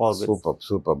pay your power bills.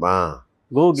 Super.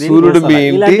 సూర్యుడు మీ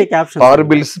ఇంటి పవర్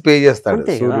బిల్స్ పే చేస్తాడు.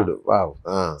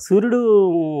 సూర్యుడు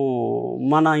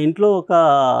మన ఇంట్లో ఒక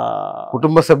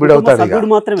కుటుంబ సభ్యుడు అవుతాడు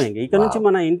మాత్రమే. ఇక్కడ నుంచి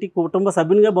మన ఇంటి కుటుంబ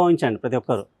సభ్యునిగా భావించండి ప్రతి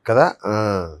ఒక్కరు కదా.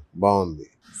 బాగుంది.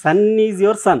 సన్ ఈజ్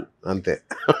యువర్ సన్, అంతే.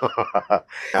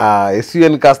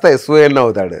 SUN కాస్త SON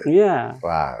అవుతాడు.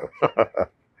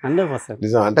 100%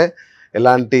 నిజం. అంటే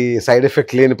ఎలాంటి సైడ్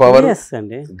ఎఫెక్ట్ లేని power,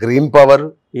 green power,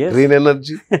 green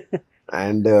energy,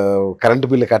 and current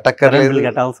bill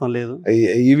కట్టక్కర్లేదు,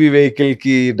 ఈవీ వెహికల్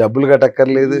కి డబ్బులు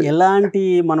కట్టక్కర్లేదు, ఎలాంటి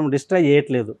మనం డిస్ట్రాయ్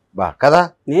చేయట్లేదు కదా.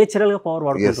 నేచురల్ గా పవర్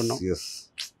వాడుకుంటున్నాం.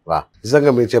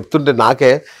 నిజంగా మీరు చెప్తుంటే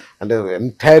నాకే అంటే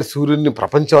ఎంటైర్ సూర్యుడిని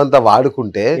ప్రపంచం అంతా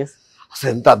వాడుకుంటే అసలు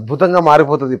ఎంత అద్భుతంగా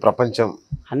మారిపోతుంది ప్రపంచం.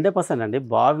 100% అండి.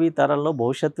 భావి తరాల్లో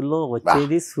భవిష్యత్తులో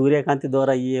వచ్చేది సూర్యకాంతి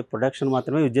ద్వారా అయ్యే ప్రొడక్షన్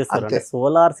మాత్రమే యూజ్ చేస్తారు. అంటే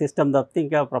సోలార్ సిస్టమ్ తప్పితే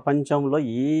ఇంకా ప్రపంచంలో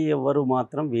ఎవరు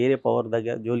మాత్రం వేరే పవర్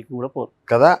దగ్గర జోలికి కూడా పోరు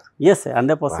కదా.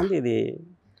 100% ఇది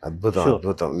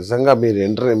అద్భుతం. నిజంగా మీరు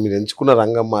ఎంచుకున్న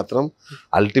రంగం మాత్రం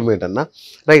అల్టిమేట్ అన్న.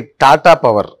 రైట్. టాటా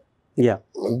పవర్,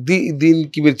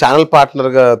 దీనికి మీరు ఛానల్ పార్ట్నర్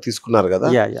గా తీసుకున్నారు కదా,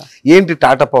 ఏంటి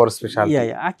Tata power speciality?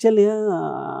 Actually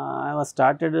I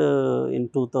started in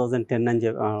 2010 అని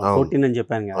 14 అని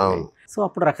చెప్పాను కదా. సో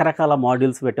అప్పుడు రకరకాల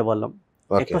మాడ్యూల్స్ పెట్టేవాళ్ళం.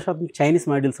 ఎక్కువ శాతం చైనీస్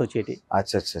మాడ్యూల్స్ వచ్చేటి.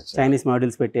 చైనీస్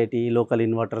మాడ్యూల్స్ పెట్టేటి, లోకల్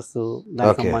ఇన్వర్టర్స్,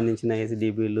 దానికి సంబంధించిన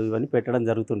ఏసీడీబీలు ఇవన్నీ పెట్టడం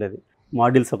జరుగుతుండేది.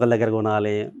 మాడ్యూల్స్ ఒక దగ్గర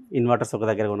కొనాలి, ఇన్వర్టర్స్ ఒక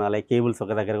దగ్గర కొనాలి, కేబుల్స్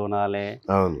ఒక దగ్గర కొనాలి,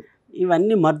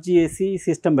 ఇవన్నీ మర్జ్ చేసి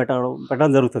సిస్టమ్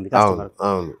పెట్టడం జరుగుతుంది కస్టమర్.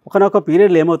 ఒకనొక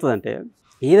పీరియడ్లో ఏమవుతుందంటే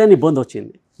ఏదైనా ఇబ్బంది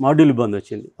వచ్చింది, మాడ్యూల్ ఇబ్బంది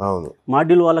వచ్చింది,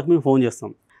 మాడ్యూల్ వాళ్ళకి మేము ఫోన్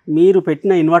చేస్తాం, మీరు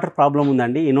పెట్టిన ఇన్వర్టర్ ప్రాబ్లం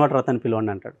ఉందండి, ఇన్వర్టర్ అతను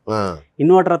పిలవండి అంటాడు.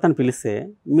 ఇన్వర్టర్ అతను పిలిస్తే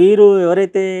మీరు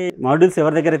ఎవరైతే మాడ్యూల్స్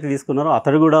ఎవరి దగ్గర అయితే తీసుకున్నారో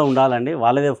అతడు కూడా ఉండాలండి,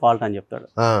 వాళ్ళదే ఫాల్ట్ అని చెప్తాడు.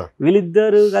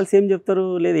 వీళ్ళిద్దరు కలిసి ఏం చెప్తారు,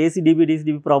 లేదు ఏసీడీబీ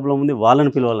డీసీడీబీ ప్రాబ్లం ఉంది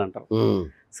వాళ్ళని పిలవాలంటారు.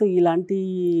 సో ఇలాంటి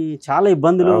చాలా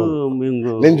ఇబ్బందులు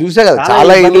నేను చూసా కదా,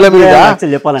 చాలా ఇండ్ల మీద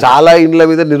చెప్పాలంటే చాలా ఇండ్ల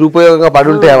మీద నిరుపయోగంగా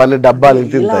పడి ఉంటాయి అవన్నీ డబ్బాలు.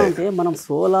 అంటే మనం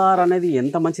సోలార్ అనేది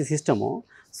ఎంత మంచి సిస్టమో,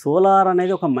 సోలార్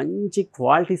అనేది ఒక మంచి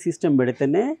క్వాలిటీ సిస్టమ్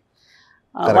పెడితేనే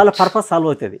వాళ్ళ పర్పస్ సాల్వ్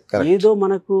అవుతుంది. ఏదో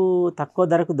మనకు తక్కువ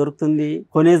ధరకు దొరుకుతుంది,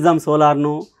 కొనేద్దాం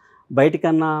సోలార్ను,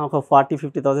 బయటకన్నా ఒక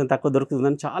 40-50,000 తక్కువ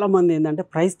దొరుకుతుందని చాలా మంది ఏంటంటే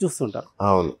ప్రైస్ చూస్తుంటారు.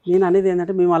 నేను అనేది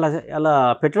ఏంటంటే మేము అలా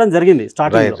పెట్టడం జరిగింది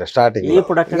స్టార్టింగ్, ఏ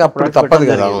ప్రొడక్ట్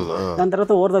దాని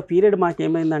తర్వాత ఓవర్ ద పీరియడ్ మాకు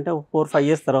ఏమైందంటే 4-5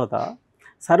 years తర్వాత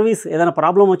సర్వీస్ ఏదైనా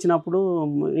ప్రాబ్లం వచ్చినప్పుడు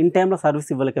ఇన్ టైంలో సర్వీస్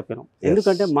ఇవ్వలేకపోయినాం.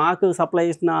 ఎందుకంటే మాకు సప్లై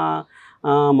చేసిన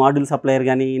మాడ్యూల్ సప్లయర్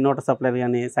కానీ ఇన్వర్టర్ సప్లయర్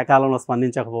కానీ సకాలంలో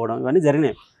స్పందించకపోవడం ఇవన్నీ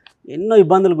జరిగినాయి. ఎన్నో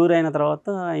ఇబ్బందులు గురైన తర్వాత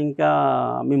ఇంకా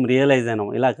మేము రియలైజ్ అయినాం,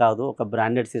 ఇలా కాదు ఒక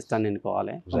బ్రాండెడ్ సిస్టమ్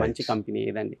ఎన్నుకోవాలి, మంచి కంపెనీ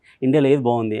ఏదండి ఇండియాలో ఏది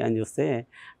బాగుంది అని చూస్తే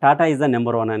టాటా ఈజ్ ద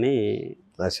నెంబర్ 1 అని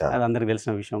అది అందరికి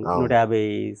తెలిసిన విషయం. 150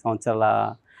 సంవత్సరాల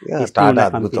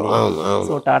కంపెనీ.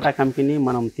 సో టాటా కంపెనీ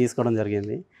మనం తీసుకోవడం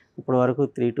జరిగింది. ఇప్పటి వరకు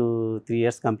 3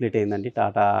 years కంప్లీట్ అయిందండి.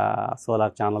 టాటా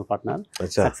సోలార్ ఛానల్ పార్ట్నర్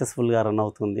సక్సెస్ఫుల్గా రన్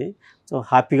అవుతుంది. సో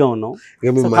హ్యాపీగా ఉన్నాం.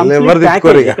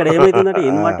 ఇక్కడ ఏమవుతుందంటే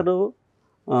ఇన్వర్టర్,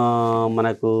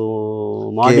 మనకు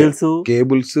మాడ్యూల్స్,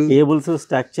 కేబుల్స్,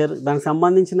 స్ట్రక్చర్, దానికి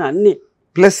సంబంధించిన అన్ని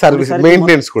ప్లస్ సర్వీస్,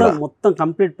 మెయింటెనెన్స్ కూడా మొత్తం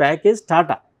కంప్లీట్ ప్యాకేజ్.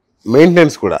 టాటా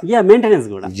మెయింటెనెన్స్ కూడా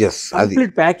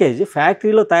కంప్లీట్ ప్యాకేజ్.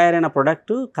 ఫ్యాక్టరీలో తయారైన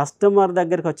ప్రొడక్ట్ కస్టమర్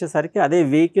దగ్గరికి వచ్చేసరికి అదే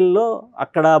వెహికల్లో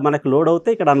అక్కడ మనకు లోడ్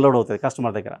అవుతాయి, ఇక్కడ అన్లోడ్ అవుతుంది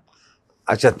కస్టమర్ దగ్గర.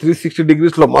 360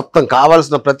 degrees లో మొత్తం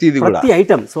కావాల్సిన ప్రతి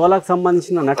ఐటమ్ సోలార్కి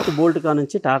సంబంధించిన నట్ బోల్ట్ కా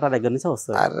నుంచి టాటా దగ్గర నుంచి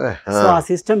వస్తుంది. సో ఆ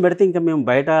సిస్టమ్ పెడితే ఇంకా మేము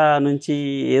బయట నుంచి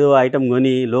ఏదో ఐటమ్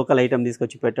కొని లోకల్ ఐటమ్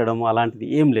తీసుకొచ్చి పెట్టడం అలాంటిది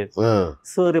ఏం లేదు.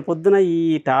 సో రేపొద్దున ఈ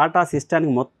టాటా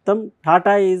సిస్టానికి మొత్తం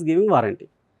టాటా ఈజ్ గివింగ్ వారంటీ.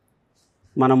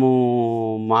 మనము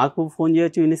మాకు ఫోన్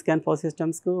చేయొచ్చు, యూనిస్కాన్ పవర్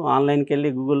సిస్టమ్స్కు, ఆన్లైన్కి వెళ్ళి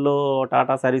గూగుల్లో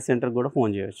టాటా సర్వీస్ సెంటర్కి కూడా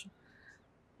ఫోన్ చేయొచ్చు.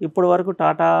 ఇప్పటి వరకు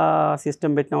టాటా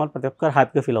సిస్టమ్ పెట్టిన వాళ్ళు ప్రతి ఒక్కరు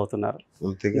హ్యాపీగా ఫీల్ అవుతున్నారు,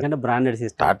 ఎందుకంటే బ్రాండెడ్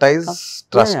సిస్టమ్.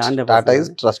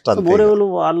 మోరేవులు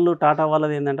వాళ్ళు టాటా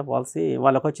వాళ్ళది ఏంటంటే పాలసీ,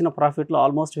 వాళ్ళకి వచ్చిన ప్రాఫిట్లో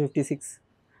ఆల్మోస్ట్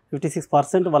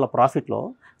 56% వాళ్ళ ప్రాఫిట్లో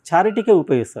చారిటీకే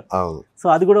ఉపయోగిస్తారు. సో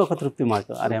అది కూడా ఒక తృప్తి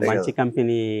మాకు, అరే మంచి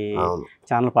కంపెనీ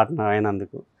ఛానల్ పార్ట్నర్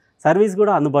అయినందుకు. సర్వీస్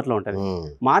కూడా అందుబాటులో ఉంటుంది.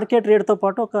 మార్కెట్ రేట్తో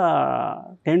పాటు ఒక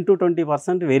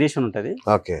 10-20% వేరియేషన్ ఉంటుంది,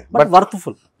 బట్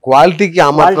వర్త్ఫుల్. క్వాలిటీకి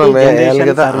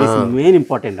సర్వీస్ మెయిన్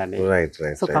ఇంపార్టెంట్ అండి.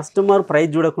 సో కస్టమర్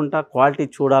ప్రైస్ చూడకుండా క్వాలిటీ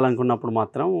చూడాలనుకున్నప్పుడు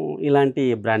మాత్రం ఇలాంటి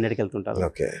బ్రాండెడ్కి వెళ్తుంటారు.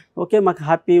 ఓకే మాకు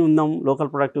హ్యాపీ ఉందాం,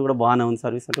 లోకల్ ప్రొడక్ట్ కూడా బాగానే ఉంది,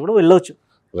 సర్వీస్ అంటే కూడా వెళ్ళవచ్చు.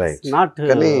 నాట్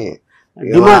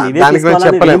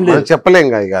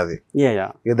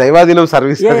దైవాధీనం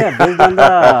సర్వీస్,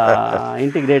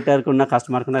 ఇంటిగ్రేటర్ కున్న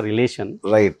కస్టమర్ కున్న రిలేషన్.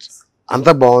 రైట్,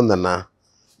 అంతా బాగుందన్న.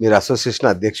 మీరు అసోసియేషన్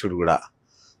అధ్యక్షుడు కూడా.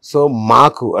 సో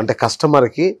మాకు అంటే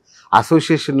కస్టమర్కి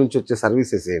అసోసియేషన్ నుంచి వచ్చే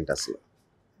సర్వీసెస్ ఏంటి అసలు?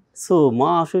 సో మా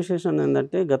అసోసియేషన్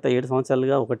ఏంటంటే గత 7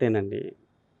 సంవత్సరాలుగా ఒకటేనండి,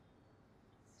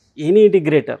 ఎనీ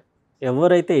ఇంటిగ్రేటర్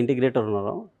ఎవరైతే ఇంటిగ్రేటర్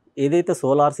ఉన్నారో, ఏదైతే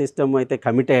సోలార్ సిస్టమ్ అయితే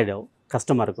కమిట్ అయ్యాడో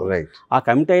కస్టమర్కు, ఆ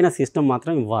కమిట్ అయిన సిస్టమ్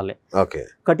మాత్రం ఇవ్వాలి.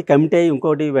 ఒకటి కమిట్ అయ్యి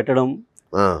ఇంకోటి పెట్టడం,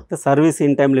 సర్వీస్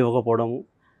ఇన్ టైంలో ఇవ్వకపోవడం,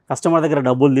 కస్టమర్ దగ్గర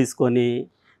డబ్బులు తీసుకొని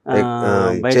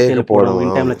బయటకు వెళ్ళిపోవడం,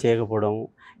 ఇన్ టైంలో చేయకపోవడం,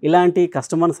 ఇలాంటి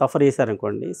కస్టమర్ని సఫర్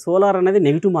చేశారనుకోండి, సోలార్ అనేది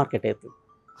నెగిటివ్ మార్కెట్ అవుతుంది.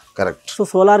 సో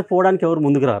సోలార్కి పోవడానికి ఎవరు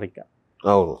ముందుకు రారు ఇంకా.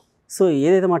 సో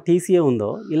ఏదైతే మా టీసీఏ ఉందో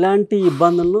ఇలాంటి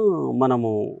ఇబ్బందులను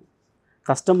మనము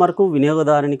కస్టమర్కు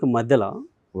వినియోగదారునికి మధ్యలో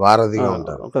వారధిగా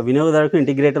ఉంటారు, ఒక వినియోగదారుకు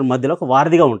ఇంటిగ్రేటర్ మధ్యలో ఒక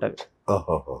వారధిగా ఉంటుంది.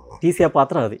 టీసీఏ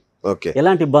పాత్ర అది,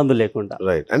 ఎలాంటి ఇబ్బందులు లేకుండా.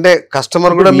 అంటే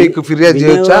కస్టమర్ కూడా మీకు ఫిర్యాదు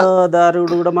చేయొచ్చు,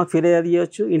 వినియోగదారుడు కూడా మాకు ఫిర్యాదు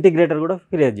చేయొచ్చు, ఇంటిగ్రేటర్ కూడా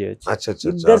ఫిర్యాదు చేయొచ్చు.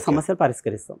 ఇద్దరు సమస్యలు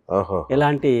పరిష్కరిస్తాం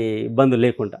ఎలాంటి ఇబ్బందులు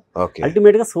లేకుండా.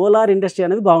 అల్టిమేట్ గా సోలార్ ఇండస్ట్రీ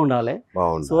అనేది బాగుండాలి,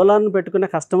 సోలార్ ను పెట్టుకునే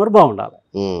కస్టమర్ బాగుండాలి,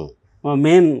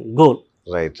 మెయిన్ గోల్.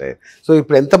 రైట్. సో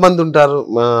ఇప్పుడు ఎంత మంది ఉంటారు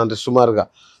అంటే సుమారుగా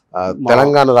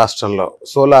తెలంగాణ రాష్ట్రంలో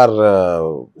సోలార్?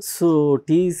 సో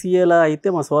టీసీఏలో అయితే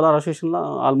మా సోలార్ అసోసియేషన్లో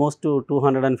ఆల్మోస్ట్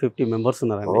 250 మెంబర్స్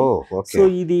ఉన్నారండి. సో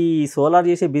ఇది సోలార్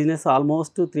చేసే బిజినెస్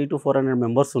ఆల్మోస్ట్ 300 to 400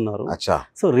 మెంబర్స్ ఉన్నారు.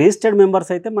 సో రిజిస్టర్డ్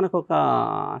మెంబర్స్ అయితే మనకు ఒక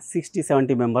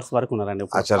 60-70 మెంబర్స్ వరకు ఉన్నారండి.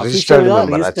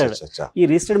 ఈ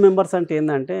రిజిస్టర్డ్ మెంబర్స్ అంటే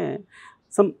ఏంటంటే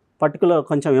సమ్ పర్టికులర్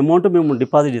కొంచెం అమౌంట్ మేము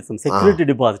డిపాజిట్ ఇస్తాం, సెక్యూరిటీ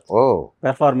డిపాజిట్,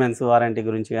 పెర్ఫార్మెన్స్ వారంటీ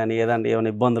గురించి కానీ ఏమైనా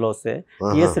ఇబ్బందులు వస్తే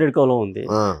టీఎస్ రెడ్కోలో ఉంది,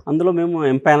 అందులో మేము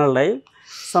ఎంపానల్ అయ్యి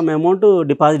సమ్ అమౌంట్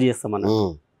డిపాజిట్ చేస్తాం అన్న.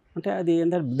 అంటే అది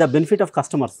ఏంటంటే ద బెనిఫిట్ ఆఫ్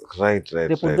కస్టమర్స్.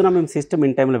 రేపు పొద్దున మేము సిస్టమ్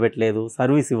ఇన్ టైంలో పెట్టలేదు,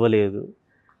 సర్వీస్ ఇవ్వలేదు,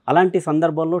 అలాంటి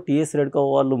సందర్భాల్లో టీఎస్ రెడ్కో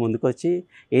వాళ్ళు ముందుకొచ్చి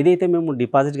ఏదైతే మేము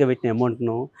డిపాజిట్గా పెట్టిన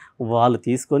అమౌంట్ను వాళ్ళు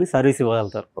తీసుకొని సర్వీస్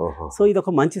ఇవ్వగలుగుతారు. సో ఇది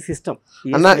ఒక మంచి సిస్టమ్.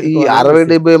 ఈ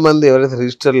 60-70 మంది ఎవరైతే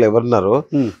రిజిస్టర్లు ఎవరున్నారో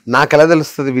నాకు ఎలా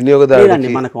తెలుస్తుంది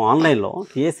వినియోగదారుడు? మనకు ఆన్లైన్లో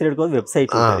టీఎస్ రెడ్కో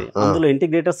వెబ్సైట్ ఉంటుంది, అందులో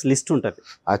ఇంటిగ్రేటర్స్ లిస్ట్ ఉంటుంది.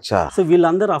 సో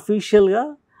వీళ్ళందరూ అఫీషియల్గా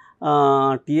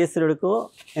TS REDCO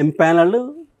empanel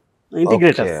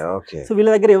integrator. So వీళ్ళ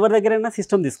దగ్గర ఎవరి దగ్గరైనా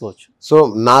సిస్టమ్ తీసుకోవచ్చు. సో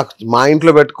నాకు మా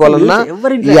ఇంట్లో పెట్టుకోవాలన్నా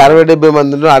 60-70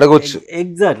 మందిని అడగొచ్చు.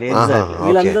 ఎగ్జాక్ట్లీ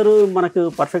వీళ్ళందరూ మనకు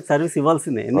పర్ఫెక్ట్ సర్వీస్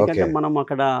ఇవ్వాల్సిందే, ఎందుకంటే మనం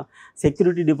అక్కడ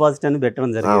సెక్యూరిటీ డిపాజిట్ అని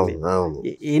పెట్టడం జరిగింది.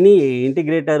 ఎనీ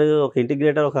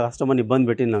ఇంటిగ్రేటర్ ఒక కస్టమర్ని ఇబ్బంది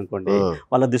పెట్టింది అనుకోండి,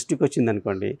 వాళ్ళ దృష్టికి వచ్చింది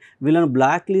అనుకోండి, వీళ్ళని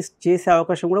బ్లాక్ లిస్ట్ చేసే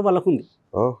అవకాశం కూడా వాళ్ళకు ఉంది.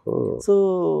 సో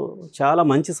చాలా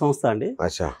మంచి సంస్థ అండి,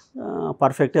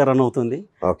 పర్ఫెక్ట్గా రన్ అవుతుంది.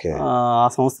 ఆ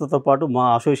సంస్థతో పాటు మా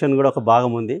అసోసియేషన్ కూడా ఒక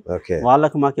భాగం ఉంది.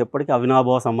 వాళ్ళకు మాకు ఎప్పటికీ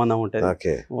అవినాభావ సంబంధం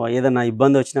ఉంటుంది. ఏదైనా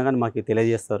ఇబ్బంది వచ్చినా కానీ మాకు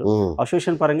తెలియజేస్తారు.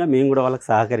 అసోసియేషన్ పరంగా మేము కూడా వాళ్ళకి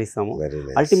సహకరిస్తాము.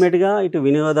 అల్టిమేట్గా ఇటు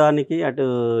వినియోగదానికి అటు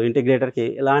ఇంటిగ్రేటర్కి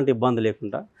ఎలాంటి ఇబ్బంది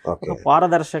లేకుండా ఒక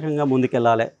పారదర్శకంగా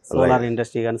ముందుకెళ్ళాలి సోలార్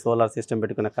ఇండస్ట్రీ కానీ సోలార్ సిస్టమ్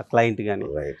పెట్టుకున్న క్లయింట్ కానీ,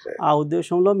 ఆ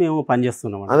ఉద్దేశంలో మేము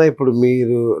పనిచేస్తున్నాం. అదే ఇప్పుడు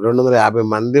మీరు 250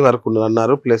 మంది వరకు ఉన్నారు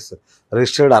ప్లస్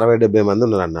రిజిస్టర్డ్ 60-70 మంది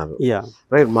ఉన్నారన్నారు,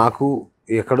 రైట్? మాకు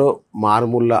ఎక్కడో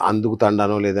మారుమూల అందుకు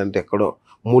తండానో లేదంటే ఎక్కడో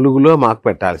ములుగులో మాకు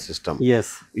పెట్టాలి సిస్టమ్.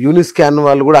 యూనిస్కాన్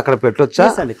వాళ్ళు కూడా అక్కడ పెట్టొచ్చా?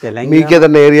 మీకు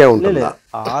ఏదైనా ఏరియా ఉంటుందా?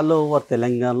 ఆల్ ఓవర్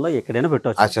తెలంగాణలో ఎక్కడైనా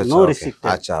పెట్టవచ్చు, నో రిస్ట్రిక్ట్.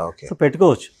 సో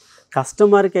పెట్టుకోవచ్చు.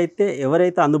 కస్టమర్కి అయితే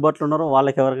ఎవరైతే అందుబాటులో ఉన్నారో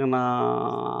వాళ్ళకి ఎవరికైనా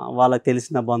వాళ్ళకి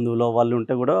తెలిసిన బంధువులు వాళ్ళు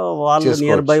ఉంటే కూడా వాళ్ళు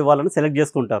నియర్ బై వాళ్ళని సెలెక్ట్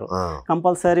చేసుకుంటారు.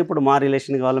 కంపల్సరీ ఇప్పుడు మా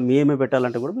రిలేషన్ వాళ్ళు మేమే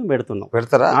పెట్టాలంటే కూడా మేము పెడుతున్నాం.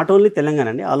 నాట్ ఓన్లీ తెలంగాణ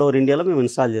అండి, ఆల్ ఓవర్ ఇండియాలో మేము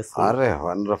ఇన్స్టాల్ చేస్తాం.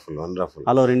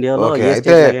 ఆల్ ఓవర్ ఇండియాలో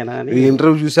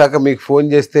ఇంటర్వ్యూ చూసాక మీకు ఫోన్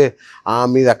చేస్తే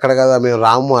మీది అక్కడ కదా మేము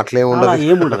రాము అట్లా ఏముండదు.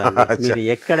 మీరు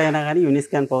ఎక్కడైనా కానీ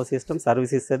యూనిస్కాన్ పవర్ సిస్టమ్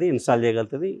సర్వీస్ ఇస్తుంది, ఇన్స్టాల్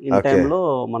చేయగలుగుతుంది, ఇన్ టైంలో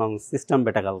మనం సిస్టమ్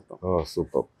పెట్టగలుగుతాం.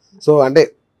 సూపర్. సో అంటే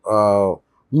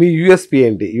మీ యూఎస్పీ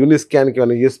ఏంటి? యూనిస్కాన్కి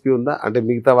ఏమైనా యూఎస్పీ ఉందా? అంటే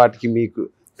మిగతా వాటికి మీకు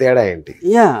తేడా ఏంటి?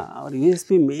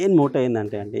 యూఎస్పీ మెయిన్ మోటో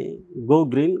ఏంటంటే అండి, go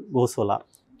green go solar.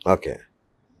 Okay,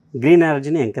 green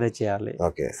ఎనర్జీని ఎంకరేజ్ చేయాలి.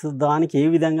 సో దానికి ఏ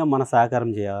విధంగా మన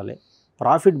సహకారం చేయాలి,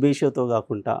 ప్రాఫిట్ బేషియోతో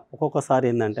కాకుండా ఒక్కొక్కసారి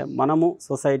ఏంటంటే మనము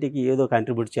సొసైటీకి ఏదో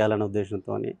కంట్రిబ్యూట్ చేయాలనే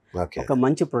ఉద్దేశంతో ఒక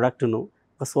మంచి ప్రోడక్ట్ను,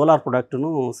 ఒక సోలార్ ప్రోడక్ట్ను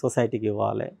సొసైటీకి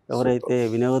ఇవ్వాలి. ఎవరైతే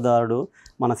వినియోగదారుడు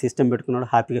మన సిస్టమ్ పెట్టుకున్నాడో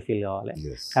హ్యాపీగా ఫీల్ కావాలి.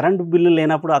 కరెంటు బిల్లు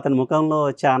లేనప్పుడు అతని ముఖంలో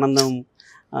వచ్చే ఆనందం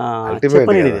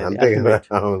చెప్పలేనిది.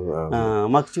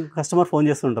 మాకు కస్టమర్ ఫోన్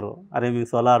చేస్తుంటారు, అరే మేము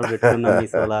సోలార్ పెట్టుకున్నాం, మీ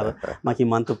సోలార్ మాకు ఈ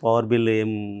మంత్ పవర్ బిల్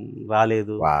ఏం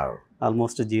రాలేదు,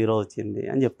 ఆల్మోస్ట్ 0 వచ్చింది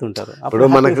అని చెప్తుంటారు. అప్పుడు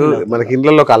మనకి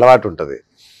ఇంట్లో ఒక అలవాటు ఉంటుంది,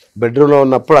 బెడ్రూమ్ లో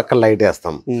ఉన్నప్పుడు అక్కడ లైట్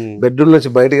వేస్తాం, బెడ్రూమ్ నుంచి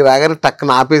బయటికి రాగానే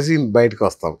టక్కన ఆపేసి బయటకు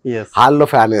వస్తాం, హాల్లో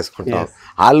ఫ్యాన్ వేసుకుంటాం,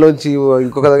 హాల్లోంచి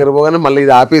ఇంకొక దగ్గర పోగానే మళ్ళీ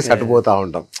ఇది ఆపేసి అటుపోతా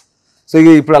ఉంటాం. సో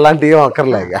ఇప్పుడు అలాంటి ఏం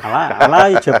అక్కర్లేదు. అలా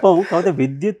చెప్పాము, కాకపోతే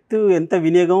విద్యుత్ ఎంత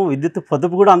వినియోగం, విద్యుత్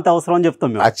పొదుపు కూడా అంత అవసరం అని చెప్తాం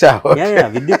మేము.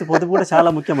 విద్యుత్ పొదుపు కూడా చాలా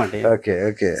ముఖ్యం అంటే.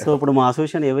 సో ఇప్పుడు మా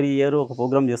అసోసియేషన్ ఎవరీ ఇయర్ ఒక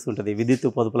ప్రోగ్రామ్ చేస్తుంటది విద్యుత్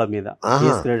పొదుపుల మీద,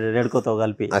 రెడ్కోతో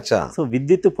కలిపి. సో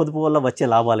విద్యుత్ పొదుపు వల్ల వచ్చే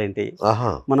లాభాలు ఏంటి,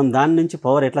 మనం దాని నుంచి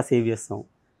పవర్ ఎట్లా సేవ్ చేస్తాం,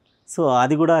 సో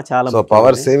అది కూడా చాలా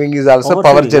power saving is also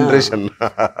power generation.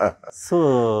 So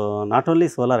not only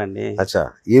solar అండి,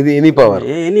 ఎనీ పవర్,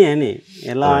 ఎనీ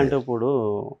ఎలా అంటే ఇప్పుడు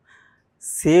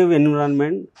save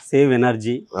environment, save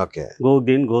energy, go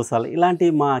green go solar, ఇలాంటి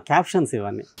మా క్యాప్షన్స్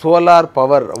ఇవన్నీ. సోలార్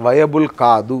పవర్ వయబుల్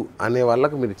కాదు అనే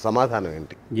వాళ్ళకి మీరు సమాధానం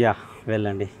ఏంటి?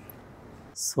 వెళ్ళండి,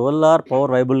 సోలార్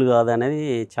పవర్ వయబుల్ కాదు అనేది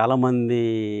చాలామంది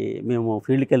మేము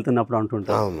ఫీల్డ్కి వెళ్తున్నప్పుడు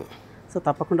అంటుంటాం. సో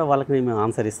తప్పకుండా వాళ్ళకి మేము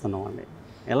ఆన్సర్ ఇస్తున్నామండి.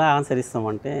 ఎలా ఆన్సర్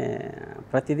ఇస్తామంటే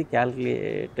ప్రతిదీ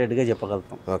క్యాల్కులేటెడ్గా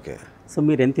చెప్పగలుగుతాం. సో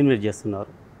మీరు ఎంత ఇన్వెస్ట్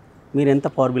చేస్తున్నారు, మీరు ఎంత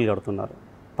పవర్ బిల్ కడుతున్నారు,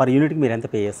 పర్ యూనిట్కి మీరు ఎంత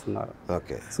పే చేస్తున్నారు,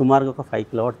 సుమారుగా ఒక 5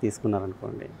 కిలోవాట్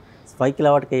తీసుకున్నారనుకోండి, 5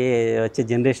 కిలోవాట్కి వచ్చే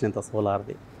జనరేషన్ ఎంత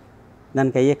సోలార్ది,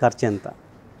 దానికి అయ్యే ఖర్చు ఎంత.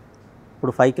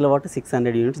 ఇప్పుడు 5 కిలోవాట్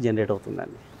 600 యూనిట్స్ జనరేట్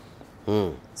అవుతుందండి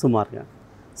సుమారుగా.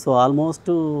 సో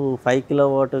ఆల్మోస్ట్ 5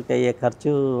 కిలోవాట్కి అయ్యే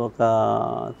ఖర్చు ఒక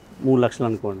 3 లక్షలు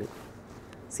అనుకోండి.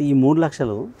 ఈ 3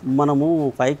 లక్షలు మనము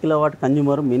 5 kilowatt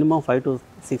consumer minimum 5,000 to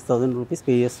 6,000 rupees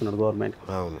pay చేస్తున్నాడు గవర్నమెంట్.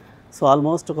 అవును. సో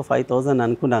ఆల్మోస్ట్ ఒక 5,000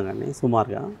 అనుకున్నా కానీ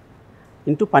సుమారుగా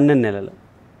ఇంటూ 12 నెలలు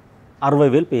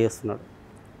 60,000 పే చేస్తున్నాడు.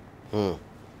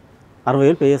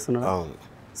 60,000 పే చేస్తున్నాడు. అవును.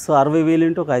 సో 60,000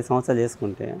 ఇంటూ ఒక 5 సంవత్సరాలు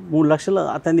చేసుకుంటే 3 లక్షలు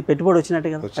అతని పెట్టుబడి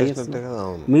వచ్చినట్టే కదా.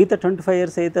 అవును. మిగతా 25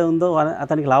 years అయితే ఉందో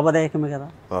అతనికి లాభదాయకమే కదా.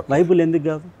 వైబుల్ ఎందుకు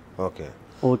కాదు? ఓకే.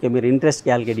 ఓకే, మీరు ఇంట్రెస్ట్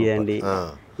క్యాలిక్యులేట్ చేయండి,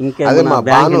 అదే ఇంకేమైనా మా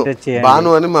బ్యాంక్ ఇంట్రెస్ట్ చేయండి. బాను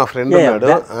అని మా ఫ్రెండ్ ఉన్నాడు,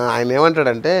 ఆయన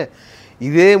ఏమంటాడంటే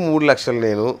ఇదే 3 లక్షలు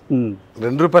నేను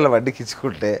 ₹2 వడ్డీకి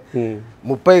ఇచ్చుకుంటే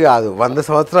 30 కాదు 100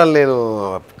 సంవత్సరాలు నేను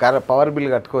పవర్ బిల్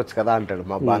కట్టుకోవచ్చు కదా అంటాడు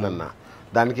మా బానన్న.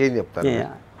 దానికి ఏం చెప్తాను?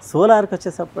 సోలార్కి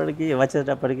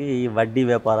వచ్చేటప్పటికి ఈ వడ్డీ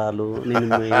వ్యాపారాలు, నేను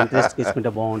ఇంట్రెస్ట్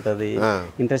ఇచ్చుకుంటే బాగుంటుంది,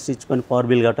 ఇంట్రెస్ట్ ఇచ్చుకొని పవర్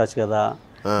బిల్ కట్టవచ్చు కదా,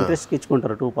 ఇంట్రెస్ట్కి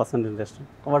ఇచ్చుకుంటారు 2% ఇంట్రెస్ట్.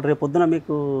 వాడు రేపు పొద్దున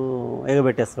మీకు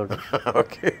ఎగబెట్టేస్తాడు.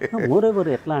 మోరేవర్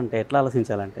ఎట్లా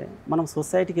ఆలోచించాలంటే మనం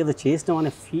సొసైటీకి ఏదో చేసినాం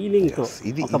అనే ఫీలింగ్తో,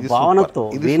 ఒక భావనతో,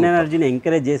 గ్రీన్ ఎనర్జీని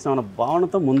ఎంకరేజ్ చేసినాం అనే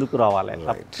భావనతో ముందుకు రావాలి.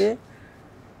 తప్పితే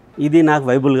ఇది నాకు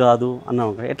వైబుల్ కాదు అన్నాం.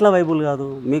 ఎట్లా వైబుల్ కాదు?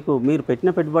 మీరు పెట్టిన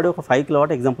పెట్టుబడి ఒక 5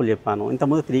 కిలోవాట్ ఎగ్జాంపుల్ చెప్పాను,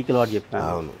 ఇంతకుముందు 3 కిలోవాట్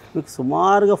చెప్పాను. మీకు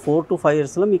సుమారుగా 4 to 5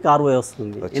 yearsలో మీకు ROI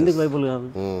వస్తుంది. ఎందుకు వైబుల్ కాదు?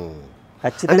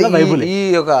 ఖచ్చితంగా వైబుల్. ఈ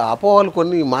యొక్క అపోహలు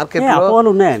కొన్ని అపోహలు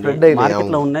ఉన్నాయండి,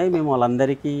 మార్కెట్లో ఉన్నాయి. మేము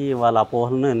వాళ్ళందరికీ వాళ్ళ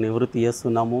అపోహలను నివృత్తి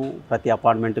చేస్తున్నాము. ప్రతి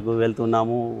అపార్ట్మెంట్కు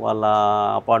వెళ్తున్నాము. వాళ్ళ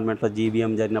అపార్ట్మెంట్లో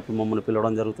జీబీఎం జరిగినప్పుడు మమ్మల్ని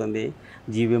పిలవడం జరుగుతుంది.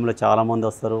 జీబీఎంలో చాలామంది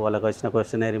వస్తారు, వాళ్ళకి వచ్చిన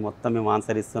క్వశ్చనరీ మొత్తం మేము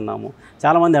ఆన్సర్ ఇస్తున్నాము.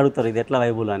 చాలామంది అడుగుతారు ఇది ఎట్లా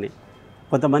వైబుల్ అని.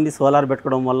 కొంతమంది సోలార్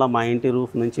పెట్టుకోవడం వల్ల మా ఇంటి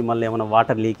రూఫ్ నుంచి మళ్ళీ ఏమైనా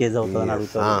వాటర్ లీకేజ్ అవుతుందని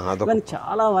అడుగుతారు. కానీ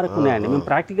చాలా వరకు ఉన్నాయండి. మేము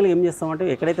ప్రాక్టికల్గా ఏం చేస్తామంటే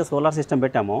ఎక్కడైతే సోలార్ సిస్టమ్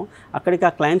పెట్టామో అక్కడికి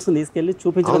ఆ క్లయింట్స్ని తీసుకెళ్ళి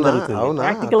చూపించడం జరుగుతుంది.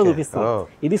 ప్రాక్టికల్గా చూపిస్తాం.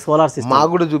 ఇది సోలార్ సిస్టమ్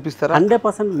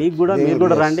 100%. మీరు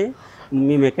కూడా రండి.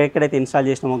 మేము ఎక్కడెక్కడైతే ఇన్స్టాల్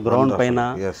చేసినామో గ్రౌండ్ పైన,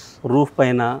 రూఫ్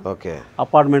పైన,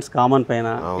 అపార్ట్మెంట్స్ కామన్ పైన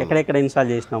ఎక్కడెక్కడ ఇన్స్టాల్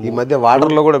చేసినాము. ఈ మధ్య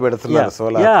వాటర్ లో కూడా పెడుతున్నారు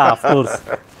solar. Of course.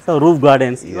 So roof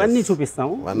gardens ఇవన్నీ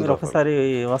చూపిస్తాము. మీరు ఒకసారి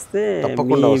వస్తే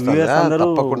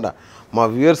తప్పకుండా మా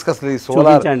వ్యూవర్స్ కి అసలు ఈ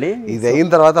సోలార్ ఇది అయిన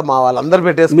తర్వాత మా వాళ్ళందరూ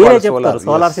పెట్టేసుకోవాలి.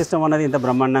 సోలార్ సిస్టమ్ అనేది ఇంత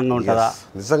బ్రహ్మాండంగా ఉంటుందా?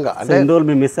 నిజంగా అంటే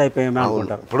మేము మిస్ అయిపోయామే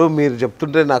అనుకుంటారు. ఇప్పుడు మీరు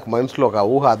చెప్తుంటే నాకు మనసులో ఒక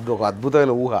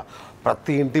అద్భుతమైన ఊహ.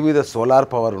 ప్రతి ఇంటి మీద సోలార్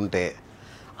పవర్ ఉంటే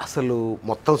అసలు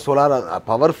మొత్తం సోలార్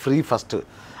పవర్ ఫ్రీ ఫస్ట్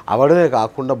అవడమే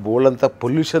కాకుండా బోల్డంతా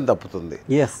పొల్యూషన్ తప్పుతుంది.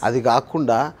 అది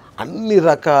కాకుండా అన్ని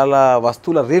రకాల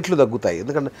వస్తువుల రేట్లు తగ్గుతాయి.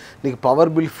 ఎందుకంటే నీకు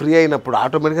పవర్ బిల్ ఫ్రీ అయినప్పుడు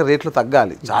ఆటోమేటిక్గా రేట్లు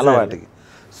తగ్గాలి చాలా వాటికి.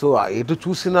 సో ఎటు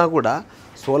చూసినా కూడా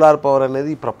సోలార్ పవర్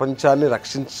అనేది ప్రపంచాన్ని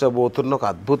రక్షించబోతున్న ఒక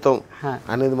అద్భుతం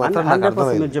అనేది మాత్రం నాకు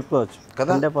అర్థమైంది. మీరు చెప్పుకోవచ్చు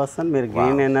కదా. 100% మీరు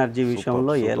గ్రీన్ ఎనర్జీ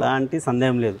విషయంలో ఎలాంటి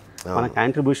సందేహం లేదు. మన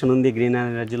కాంట్రిబ్యూషన్ ఉంది గ్రీన్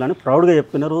ఎనర్జీలో అని ప్రౌడ్గా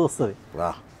చెప్పుకునే రోజు వస్తుంది.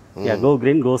 గో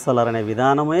గ్రీన్ గో సోలార్ అనే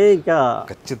విధానమే ఇంకా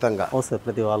ఖచ్చితంగా వస్తుంది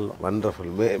ప్రతి వాళ్ళు.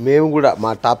 వండర్ఫుల్. మేము కూడా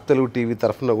మా టాప్ తెలుగు టీవీ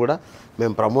తరఫున కూడా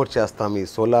మేము ప్రమోట్ చేస్తాం ఈ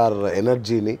సోలార్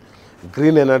ఎనర్జీని,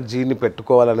 గ్రీన్ ఎనర్జీని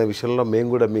పెట్టుకోవాలనే విషయంలో మేము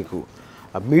కూడా మీకు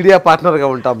మీడియా పార్ట్నర్గా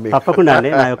ఉంటాం. తప్పకుండా అండి.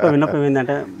 నా యొక్క విన్నపం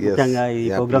ఏంటంటే ముఖ్యంగా ఈ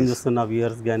ప్రోగ్రామ్ చూస్తున్న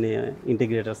వ్యూవర్స్ కానీ,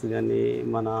 ఇంటిగ్రేటర్స్ కానీ,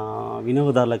 మన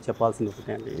వినియోగదారులకు చెప్పాల్సింది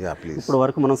ఒకటి అండి. ఇప్పుడు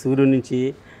వరకు మనం సూర్యుడి నుంచి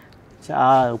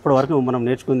ఇప్పటి వరకు మనం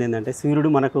నేర్చుకుంది ఏంటంటే సూర్యుడు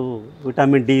మనకు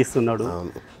విటమిన్ డి ఇస్తున్నాడు,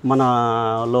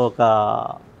 మనలో ఒక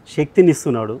శక్తిని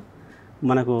ఇస్తున్నాడు,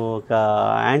 మనకు ఒక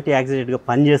యాంటీ ఆక్సిడెంట్గా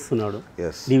పనిచేస్తున్నాడు,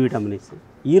 డి విటమిన్ ఇచ్చి.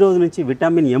 ఈ రోజు నుంచి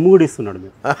విటమిన్ ఎం కూడా ఇస్తున్నాడు.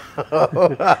 మీరు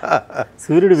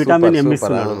సూర్యుడు విటమిన్ ఎం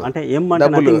ఇస్తున్నాడు అంటే ఎం అంటే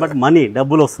నథింగ్ బట్ మనీ,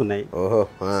 డబ్బులు వస్తున్నాయి.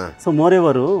 సో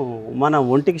మోరేవరు మన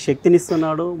ఒంటికి శక్తిని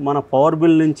ఇస్తున్నాడు, మన పవర్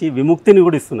బిల్ నుంచి విముక్తిని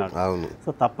కూడా ఇస్తున్నాడు.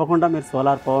 సో తప్పకుండా మీరు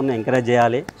సోలార్ పవర్ని ఎంకరేజ్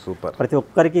చేయాలి. ప్రతి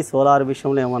ఒక్కరికి సోలార్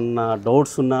విషయంలో ఏమన్నా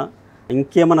డౌట్స్ ఉన్నా,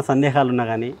 ఇంకేమన్నా సందేహాలు ఉన్నా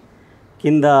కానీ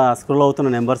కింద స్క్రోల్ అవుతున్న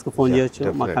నెంబర్స్కి ఫోన్ చేయొచ్చు.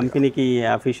 మా కంపెనీకి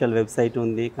అఫీషియల్ వెబ్సైట్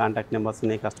ఉంది, కాంటాక్ట్ నెంబర్స్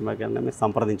ఉన్నాయి, కస్టమర్ కేర్ మీరు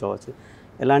సంప్రదించవచ్చు.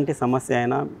 ఎలాంటి సమస్య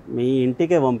అయినా మీ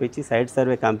ఇంటికే పంపించి సైట్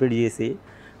సర్వే కంప్లీట్ చేసి,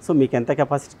 సో మీకు ఎంత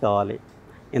కెపాసిటీ కావాలి,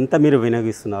 ఎంత మీరు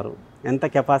వినియోగిస్తున్నారు, ఎంత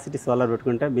కెపాసిటీ సోలార్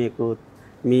పెట్టుకుంటే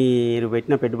మీరు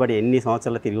పెట్టిన పెట్టుబడి ఎన్ని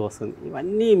సంవత్సరాలు తిరిగి వస్తుంది,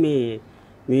 ఇవన్నీ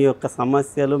మీ యొక్క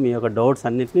సమస్యలు, మీ యొక్క డౌట్స్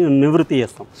అన్నింటినీ నివృత్తి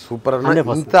చేస్తాం. సూపర్ అన్న.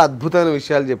 ఇంత అద్భుతమైన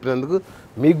విషయాలు చెప్పినందుకు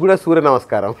మీకు కూడా సూర్య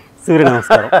నమస్కారం.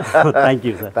 Thank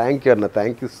you sir. Thank you అన్న,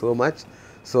 thank you so much.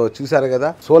 So చూసారు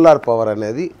కదా, సోలార్ పవర్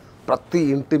అనేది ప్రతి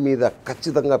ఇంటి మీద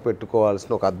ఖచ్చితంగా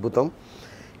పెట్టుకోవాల్సిన ఒక అద్భుతం.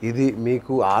 ఇది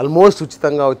మీకు ఆల్మోస్ట్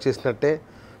ఉచితంగా వచ్చేసినట్టే.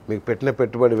 మీకు పెట్టిన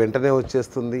పెట్టుబడి వెంటనే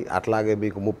వచ్చేస్తుంది. అట్లాగే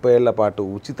మీకు 30 ఏళ్ల పాటు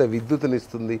ఉచిత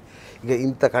విద్యుత్తునిస్తుంది. ఇక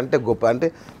ఇంతకంటే గొప్ప అంటే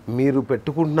మీరు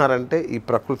పెట్టుకుంటున్నారంటే ఈ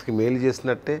ప్రకృతికి మేలు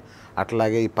చేసినట్టే,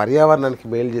 అట్లాగే ఈ పర్యావరణానికి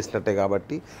మేలు చేసినట్టే.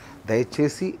 కాబట్టి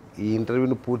దయచేసి ఈ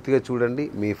ఇంటర్వ్యూని పూర్తిగా చూడండి,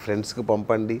 మీ ఫ్రెండ్స్కి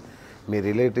పంపండి, మీ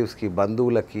రిలేటివ్స్కి,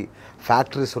 బంధువులకి,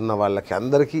 ఫ్యాక్టరీస్ ఉన్న వాళ్ళకి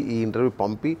అందరికీ ఈ ఇంటర్వ్యూ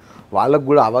పంపి వాళ్ళకు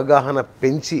కూడా అవగాహన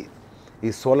పెంచి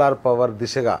ఈ సోలార్ పవర్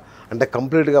దిశగా అంటే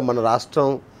కంప్లీట్గా మన రాష్ట్రం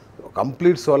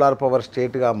కంప్లీట్ సోలార్ పవర్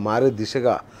స్టేట్గా మారే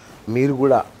దిశగా మీరు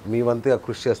కూడా మీ వంతుగా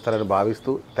కృషి చేస్తారని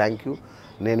భావిస్తూ థ్యాంక్ యూ.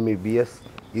 నేను మీ బిఎస్.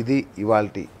 ఇది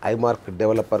ఇవాల్టి ఐమార్క్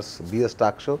developers BS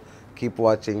talk show. Keep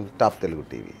watching top Telugu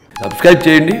TV. Subscribe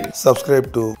చేయండి. subscribe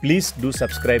to please do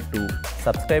subscribe to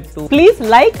Please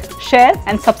like, share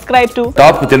and subscribe to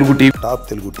top Telugu TV. Top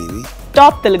Telugu TV.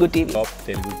 Top Telugu TV.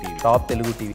 Top Telugu TV.